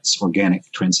biothreats, organic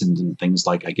transcendent things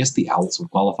like, I guess the owls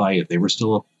would qualify if they were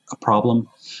still a problem.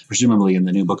 Presumably in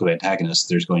the new Book of Antagonists,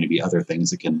 there's going to be other things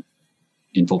that can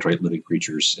infiltrate living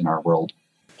creatures in our world.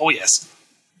 Oh, yes.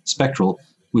 Spectral,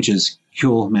 which is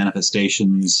Quill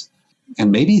manifestations,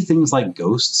 and maybe things like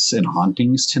ghosts and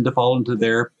hauntings tend to fall into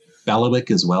their bailiwick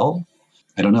as well.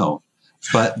 I don't know.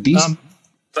 But these...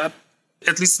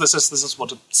 At least this is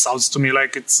what it sounds to me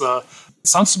like. It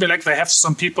sounds to me like they have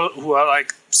some people who are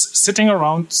like sitting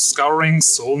around scouring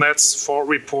soul nets for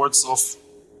reports of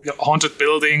haunted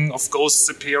building, of ghosts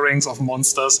appearings, of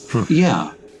monsters.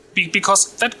 Yeah.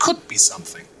 Because that could be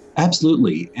something.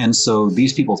 Absolutely. And so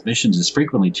these people's missions is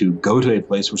frequently to go to a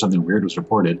place where something weird was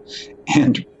reported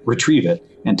and retrieve it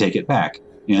and take it back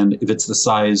And if it's the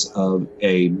size of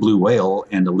a blue whale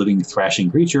and a living, thrashing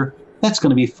creature, that's going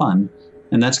to be fun.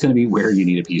 And that's going to be where you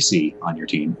need a PC on your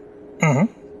team.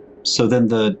 Mm-hmm. So then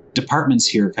the departments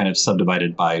here kind of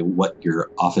subdivided by what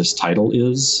your office title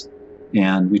is.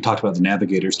 And we talked about the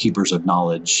navigators, keepers of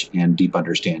knowledge, and deep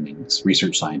understandings,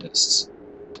 research scientists.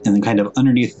 And then kind of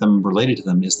underneath them, related to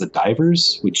them, is the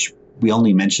divers, which we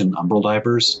only mention umbral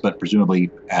divers, but presumably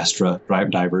Astra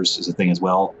divers is a thing as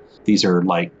well. These are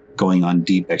like going on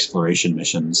deep exploration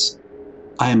missions.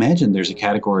 I imagine there's a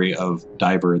category of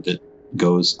diver that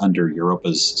goes under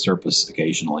Europa's surface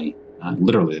occasionally.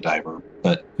 Literally a diver,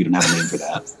 but we don't have a name for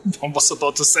that. I was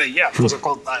about to say, yeah, those are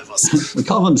called divers. We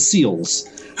call them seals.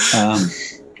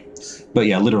 But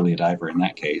yeah, literally a diver in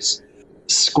that case.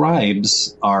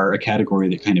 Scribes are a category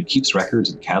that kind of keeps records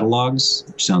and catalogs,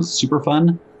 which sounds super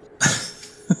fun.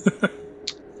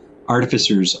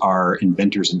 Artificers are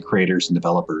inventors and creators and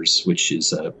developers, which is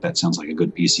that sounds like a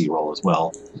good PC role as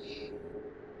well.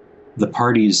 The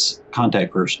party's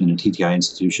contact person in a TTI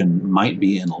institution might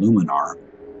be an Illuminar,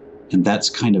 and that's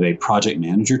kind of a project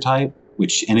manager type,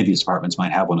 which any of these departments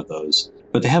might have one of those.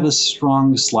 But they have a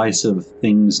strong slice of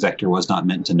things Vector was not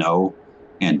meant to know,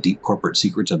 and deep corporate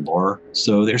secrets and lore.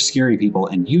 So they're scary people,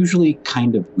 and usually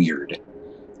kind of weird.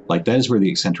 Like, that is where the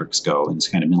eccentrics go, in this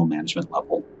kind of middle management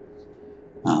level.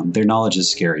 Their knowledge is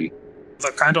scary.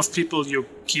 The kind of people you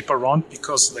keep around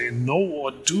because they know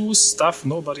or do stuff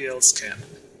nobody else can.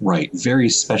 Right, very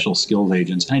special skills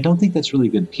agents. And I don't think that's really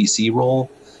a good PC role,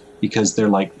 because they're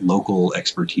like local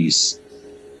expertise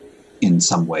in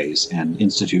some ways and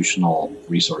institutional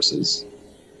resources.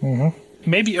 Mm-hmm.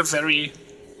 Maybe a very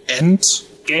end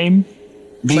game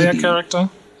player character.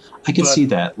 I could see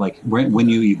that, like when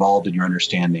you evolved in your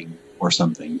understanding or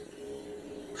something.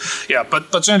 Yeah,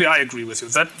 but generally I agree with you.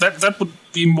 That would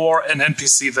be more an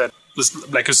NPC that is,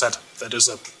 like you said, that is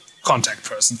a contact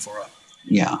person for a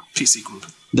PC group.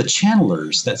 The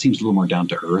channelers, that seems a little more down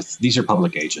to earth. These are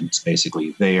public agents,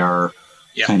 basically. They are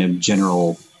kind of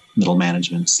general middle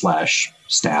management /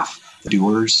 staff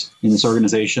doers in this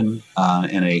organization.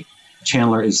 And a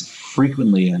channeler is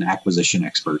frequently an acquisition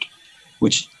expert,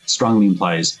 which strongly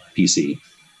implies PC.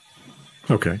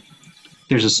 Okay.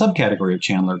 There's a subcategory of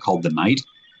channeler called the Knight,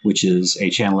 which is a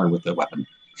channeler with a weapon.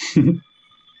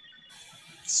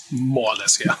 More or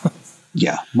less, yeah.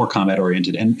 Yeah, more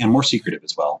combat-oriented and more secretive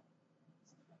as well.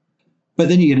 But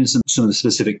then you get into some of the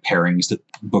specific pairings that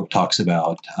the book talks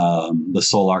about. The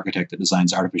Sol Architect that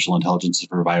designs artificial intelligence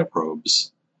for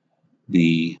bioprobes.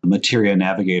 The Materia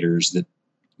navigators that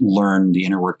learn the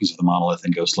inner workings of the monolith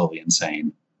and go slowly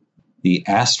insane. The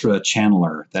Astra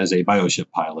channeler, that is a bioship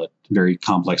pilot, very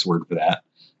complex word for that.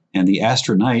 And the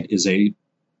Astra Knight is a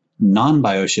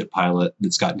non-bioship pilot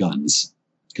that's got guns,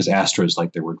 because Astra is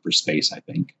like their word for space, I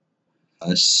think.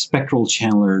 Spectral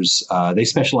channelers, they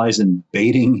specialize in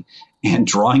baiting and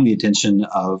drawing the attention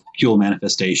of Kuehl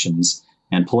manifestations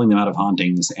and pulling them out of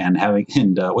hauntings and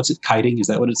kiting? Is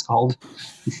that what it's called?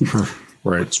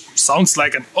 Right. Sounds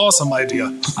like an awesome idea.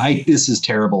 This is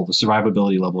terrible. The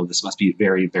survivability level of this must be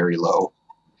very, very low.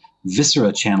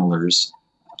 Viscera channelers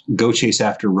go chase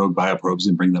after rogue bioprobes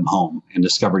and bring them home and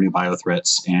discover new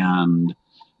biothreats and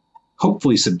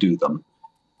hopefully subdue them.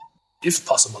 If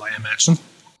possible, I imagine.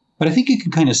 But I think you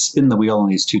can kind of spin the wheel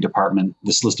on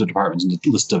this list of departments and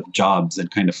the list of jobs and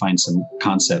kind of find some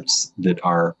concepts that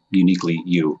are uniquely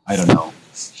you. I don't know.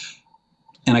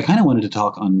 And I kind of wanted to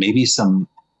talk on maybe some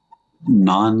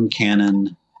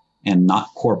non-canon and not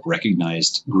corp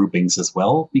recognized groupings as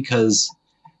well, because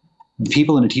the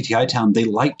people in a TTI town, they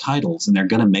like titles and they're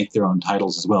going to make their own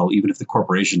titles as well, even if the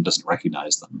corporation doesn't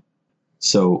recognize them.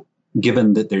 So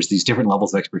given that there's these different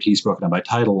levels of expertise broken down by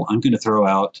title, I'm going to throw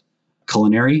out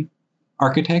Culinary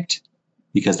Architect,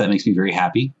 because that makes me very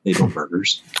happy. They build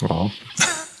burgers. Wow.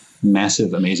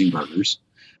 Massive, amazing burgers.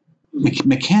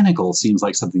 Mechanical seems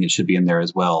like something that should be in there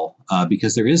as well,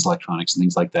 because there is electronics and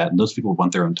things like that, and those people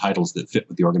want their own titles that fit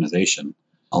with the organization,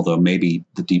 although maybe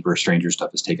the deeper, stranger stuff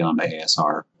is taken on by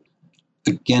ASR.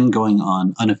 Again, going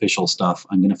on unofficial stuff,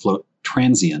 I'm going to float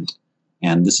Transient,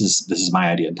 and this is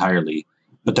my idea entirely,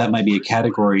 but that might be a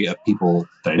category of people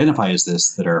that identify as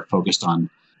this that are focused on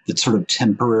the sort of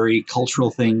temporary cultural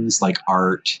things like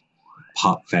art,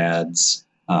 pop fads,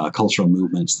 cultural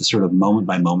movements, the sort of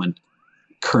moment-by-moment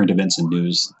current events and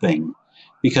news thing.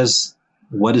 Because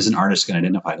what is an artist going to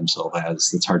identify themselves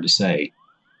as? It's hard to say.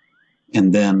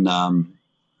 And then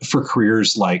for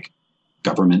careers like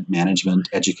government management,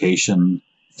 education,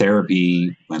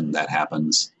 therapy, when that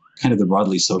happens, kind of the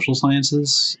broadly social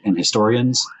sciences and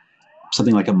historians,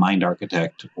 something like a mind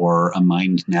architect or a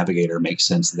mind navigator makes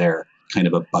sense there. Kind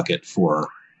of a bucket for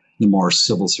the more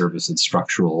civil service and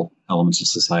structural elements of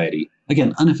society.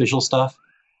 Again, unofficial stuff.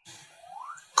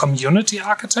 Community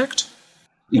architect?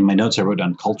 In my notes, I wrote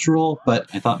down cultural, but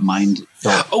I thought mind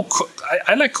felt...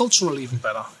 I like cultural even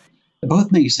better.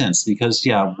 Both make sense because,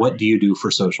 what do you do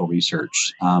for social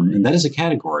research? And that is a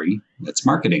category. That's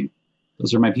marketing.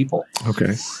 Those are my people.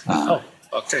 Okay.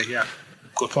 Okay, yeah.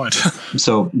 Good point.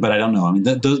 But I don't know. I mean,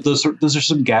 those are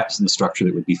some gaps in the structure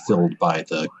that would be filled by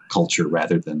the culture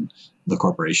rather than the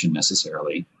corporation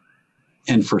necessarily.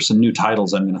 And for some new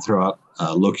titles, I'm going to throw out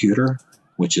locutor,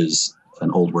 which is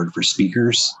an old word for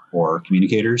speakers or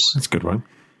communicators. That's a good one.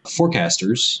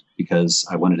 Forecasters, because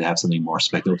I wanted to have something more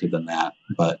speculative than that,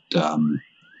 but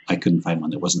I couldn't find one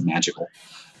that wasn't magical.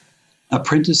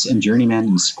 Apprentice and journeyman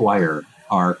and squire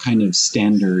are kind of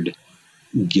standard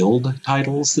guild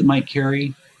titles that might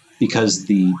carry, because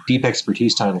the deep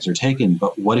expertise titles are taken,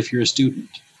 but what if you're a student?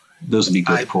 Those would be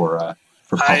good for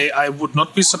I would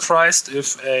not be surprised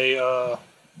if a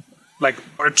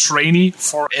trainee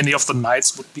for any of the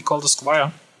knights would be called a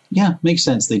squire. Yeah, makes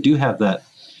sense. They do have that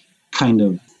kind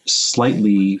of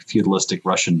slightly feudalistic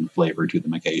Russian flavor to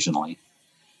them occasionally.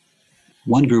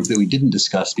 One group that we didn't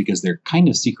discuss because they're kind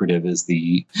of secretive is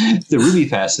the Ruby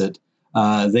Facet.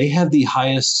 They have the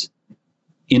highest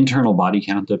internal body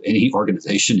count of any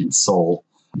organization in Seoul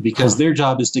because their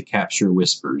job is to capture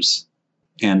whispers.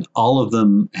 And all of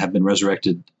them have been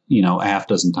resurrected, a half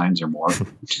dozen times or more.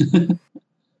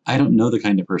 I don't know the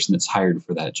kind of person that's hired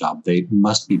for that job. They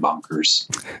must be bonkers.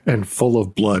 And full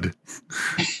of blood.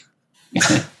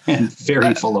 And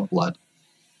very full of blood.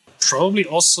 Probably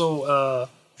also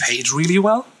paid really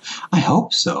well? I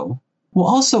hope so. Well,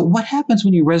 also, what happens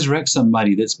when you resurrect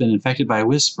somebody that's been infected by a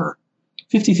whisper?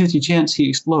 50-50 chance he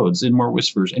explodes in more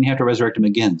whispers, and you have to resurrect him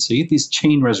again. So you get these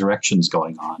chain resurrections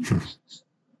going on.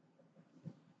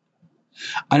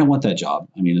 I don't want that job.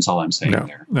 I mean, that's all I'm saying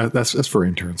there. That's for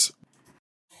interns.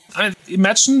 I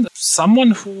imagine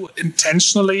someone who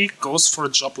intentionally goes for a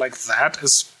job like that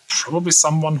is probably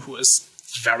someone who is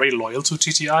very loyal to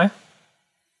TTI.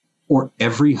 Or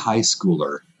every high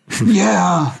schooler.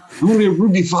 Yeah, I want to be a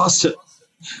Ruby Fawcett.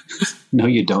 No,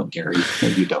 you don't, Gary. No,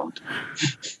 you don't.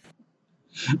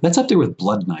 That's up there with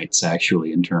Blood Knights,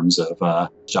 actually, in terms of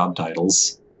job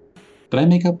titles. Did I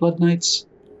make up Blood Knights?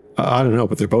 I don't know,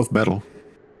 but they're both metal.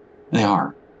 They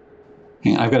are.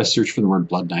 Hang on, I've got to search for the word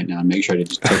Blood Knight now and make sure I didn't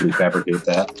just totally fabricate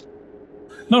that.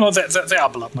 No, they are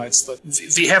Blood Knights.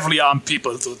 The heavily armed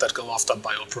people that go after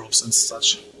bioprobes and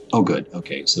such. Oh, good.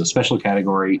 Okay, so special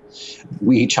category,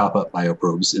 we chop up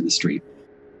bioprobes in the street.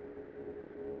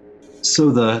 So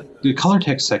the color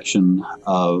text section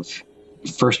of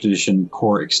first edition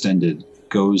Core Extended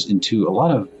goes into a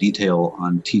lot of detail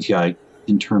on TTI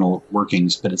internal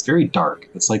workings, but it's very dark.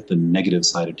 It's like the negative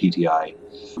side of TTI,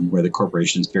 where the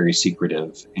corporation is very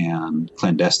secretive and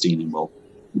clandestine and will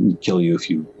kill you if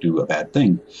you do a bad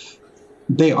thing.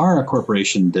 They are a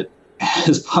corporation that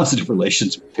has positive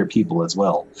relations with their people as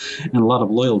well, and a lot of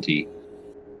loyalty.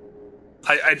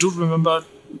 I do remember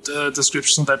the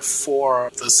description that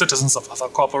for the citizens of other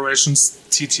corporations,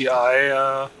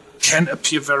 TTI can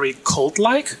appear very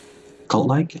cult-like.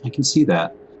 Cult-like? I can see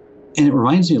that. And it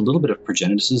reminds me a little bit of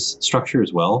Progenitus' structure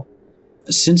as well.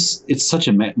 Since it's such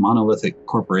a monolithic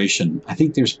corporation, I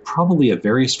think there's probably a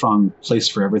very strong place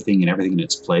for everything and everything in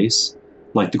its place.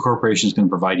 Like the corporation is going to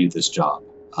provide you this job.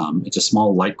 It's a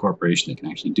small, light corporation that can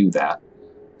actually do that.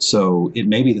 So it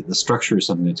may be that the structure is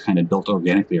something that's kind of built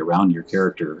organically around your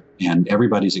character, and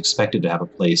everybody's expected to have a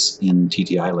place in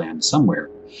TTI land somewhere,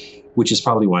 which is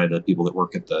probably why the people that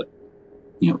work at the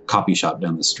copy shop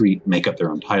down the street make up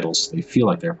their own titles, so they feel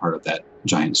like they're part of that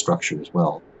giant structure as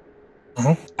well.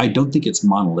 Mm-hmm. I don't think it's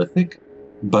monolithic,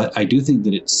 but I do think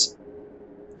that it's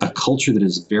a culture that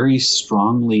is very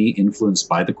strongly influenced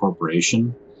by the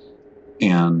corporation,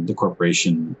 and the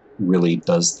corporation really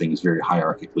does things very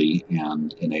hierarchically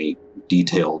and in a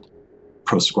detailed,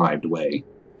 proscribed way,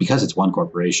 because it's one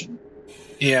corporation.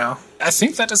 Yeah, I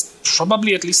think that is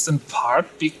probably at least in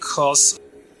part because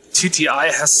TTI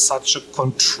has such a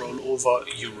control over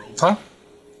Europa.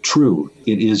 True,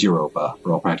 it is Europa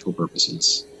for all practical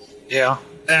purposes. Yeah,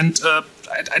 and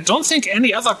I don't think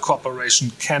any other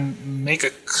corporation can make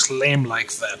a claim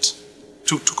like that,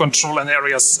 to control an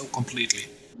area so completely.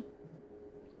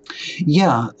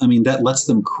 Yeah, I mean, that lets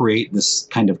them create this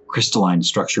kind of crystalline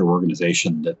structure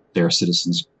organization that their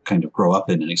citizens kind of grow up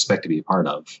in and expect to be a part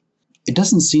of. It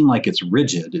doesn't seem like it's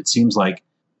rigid. It seems like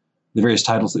the various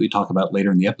titles that we talk about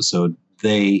later in the episode,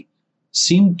 they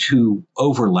seem to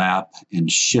overlap and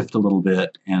shift a little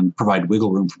bit and provide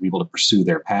wiggle room for people to pursue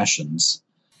their passions.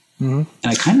 Mm-hmm.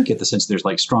 And I kind of get the sense there's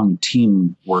like strong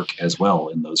teamwork as well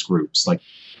in those groups. Like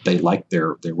they like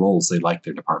their roles, they like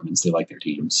their departments, they like their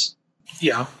teams.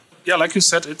 Yeah, like you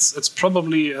said, it's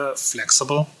probably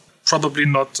flexible. Probably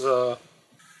not.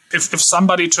 If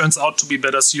somebody turns out to be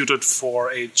better suited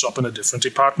for a job in a different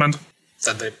department,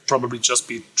 then they probably just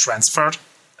be transferred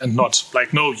and not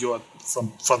like, no, you're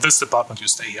for this department, you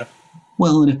stay here.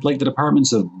 Well, and if like the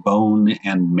departments of bone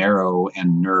and marrow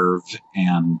and nerve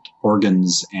and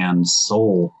organs and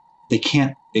soul, they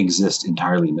can't exist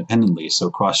entirely independently.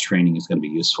 So cross-training is going to be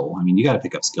useful. I mean, you got to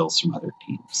pick up skills from other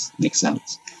teams. Makes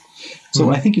sense. So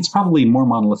I think it's probably more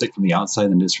monolithic from the outside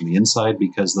than it is from the inside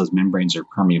because those membranes are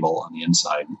permeable on the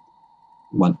inside.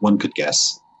 One could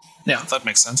guess. Yeah, that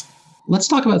makes sense. Let's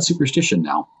talk about superstition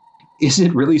now. Is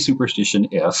it really superstition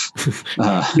if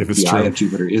the Eye of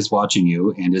Jupiter is watching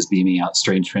you and is beaming out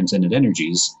strange transcendent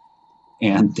energies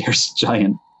and there's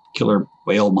giant killer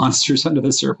whale monsters under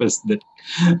the surface that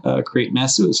create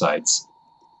mass suicides?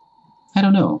 I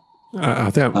don't know. I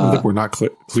think we're not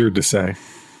cleared to say.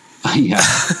 Yeah.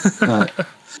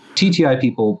 TTI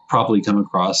people probably come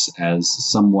across as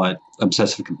somewhat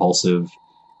obsessive-compulsive,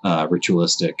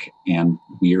 ritualistic, and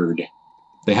weird.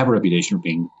 They have a reputation for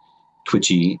being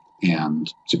twitchy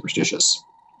and superstitious.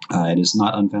 It is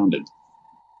not unfounded.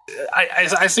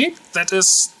 I think that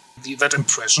is that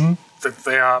impression that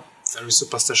they are very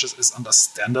superstitious is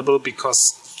understandable because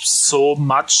so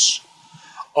much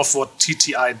of what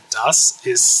TTI does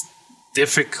is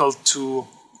difficult to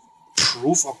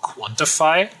prove or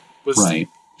quantify with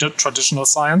traditional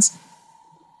science.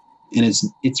 And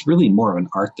it's really more of an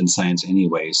art than science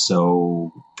anyway,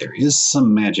 so there is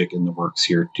some magic in the works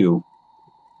here too.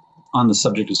 On the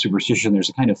subject of superstition, there's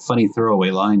a kind of funny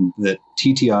throwaway line that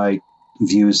TTI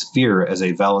views fear as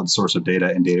a valid source of data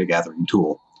and data gathering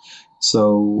tool.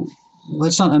 So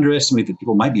let's not underestimate that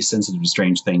people might be sensitive to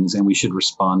strange things, and we should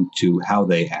respond to how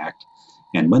they act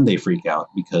and when they freak out,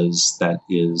 because that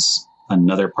is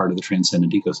another part of the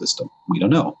transcendent ecosystem. We don't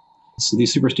know. So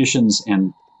these superstitions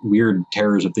and weird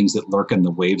terrors of things that lurk in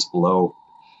the waves below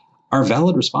are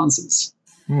valid responses.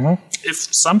 Mm-hmm. If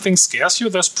something scares you,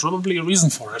 there's probably a reason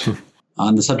for it.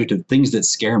 On the subject of things that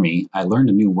scare me, I learned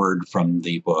a new word from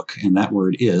the book, and that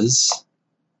word is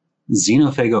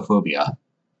xenophagophobia,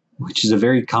 which is a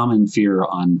very common fear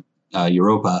on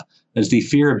Europa. It's the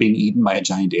fear of being eaten by a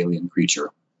giant alien creature.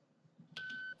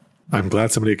 I'm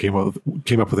glad somebody came up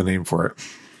with a name for it.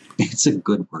 It's a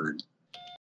good word.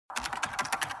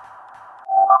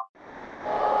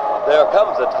 There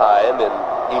comes a time in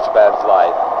each man's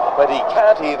life when he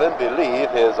can't even believe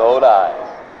his own eyes.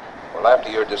 Well,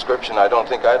 after your description, I don't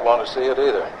think I'd want to see it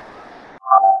either.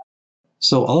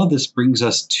 So all of this brings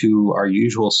us to our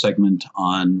usual segment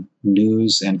on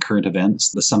news and current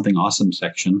events, the Something Awesome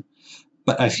section.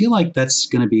 But I feel like that's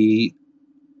going to be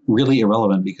really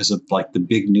irrelevant because of like the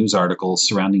big news articles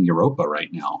surrounding Europa right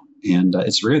now. And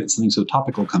it's rare that something so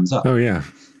topical comes up. Oh, yeah.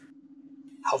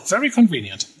 How very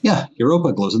convenient. Yeah,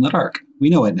 Europa glows in the dark. We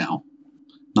know it now.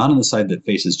 Not on the side that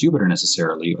faces Jupiter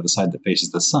necessarily, or the side that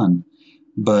faces the sun,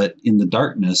 but in the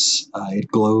darkness, it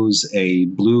glows a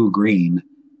blue-green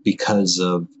because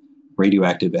of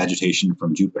radioactive agitation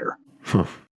from Jupiter. Huh.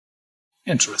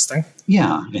 Interesting.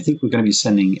 Yeah, I think we're going to be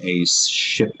sending a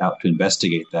ship out to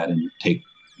investigate that and take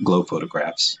glow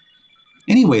photographs.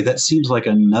 Anyway, that seems like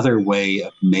another way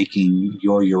of making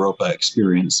your Europa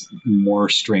experience more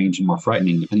strange and more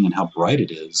frightening, depending on how bright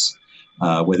it is,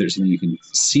 whether it's something you can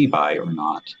see by or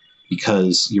not,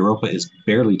 because Europa is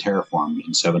barely terraformed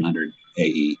in 700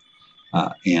 AE,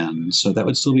 and so that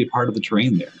would still be a part of the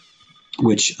terrain there,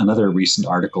 which another recent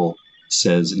article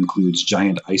says includes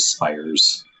giant ice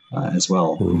spires as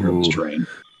well in Europa's terrain.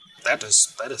 That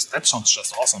sounds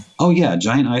just awesome. Oh yeah,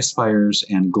 giant ice spires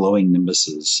and glowing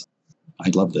nimbuses. I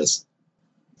love this.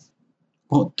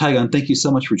 Well, Tygon, thank you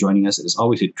so much for joining us. It is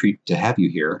always a treat to have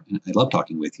you here. I love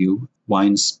talking with you.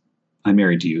 Wines, I'm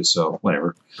married to you, so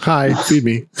whatever. Hi, feed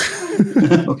me.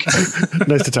 Okay.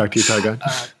 Nice to talk to you, Tygon.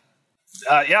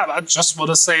 Yeah, I just want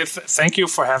to say thank you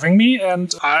for having me,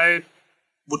 and I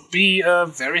would be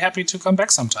very happy to come back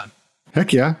sometime.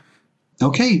 Heck yeah.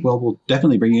 Okay, well, we'll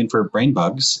definitely bring you in for brain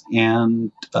bugs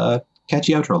and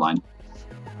catchy outro line.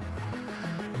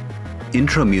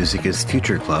 Intro music is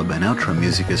Future Club and outro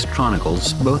music is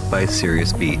Tronicles, both by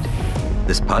Sirius Beat.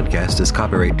 This podcast is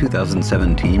copyright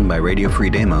 2017 by Radio Free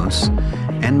Demos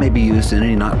and may be used in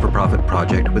any not-for-profit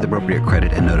project with appropriate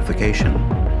credit and notification.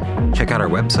 Check out our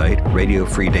website,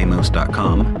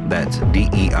 radiofreedemos.com, that's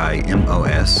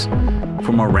DEIMOS,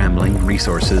 for more rambling,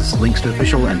 resources, links to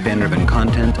official and fan-driven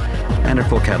content, and our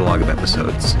full catalog of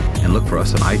episodes. And look for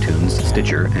us on iTunes,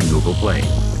 Stitcher, and Google Play.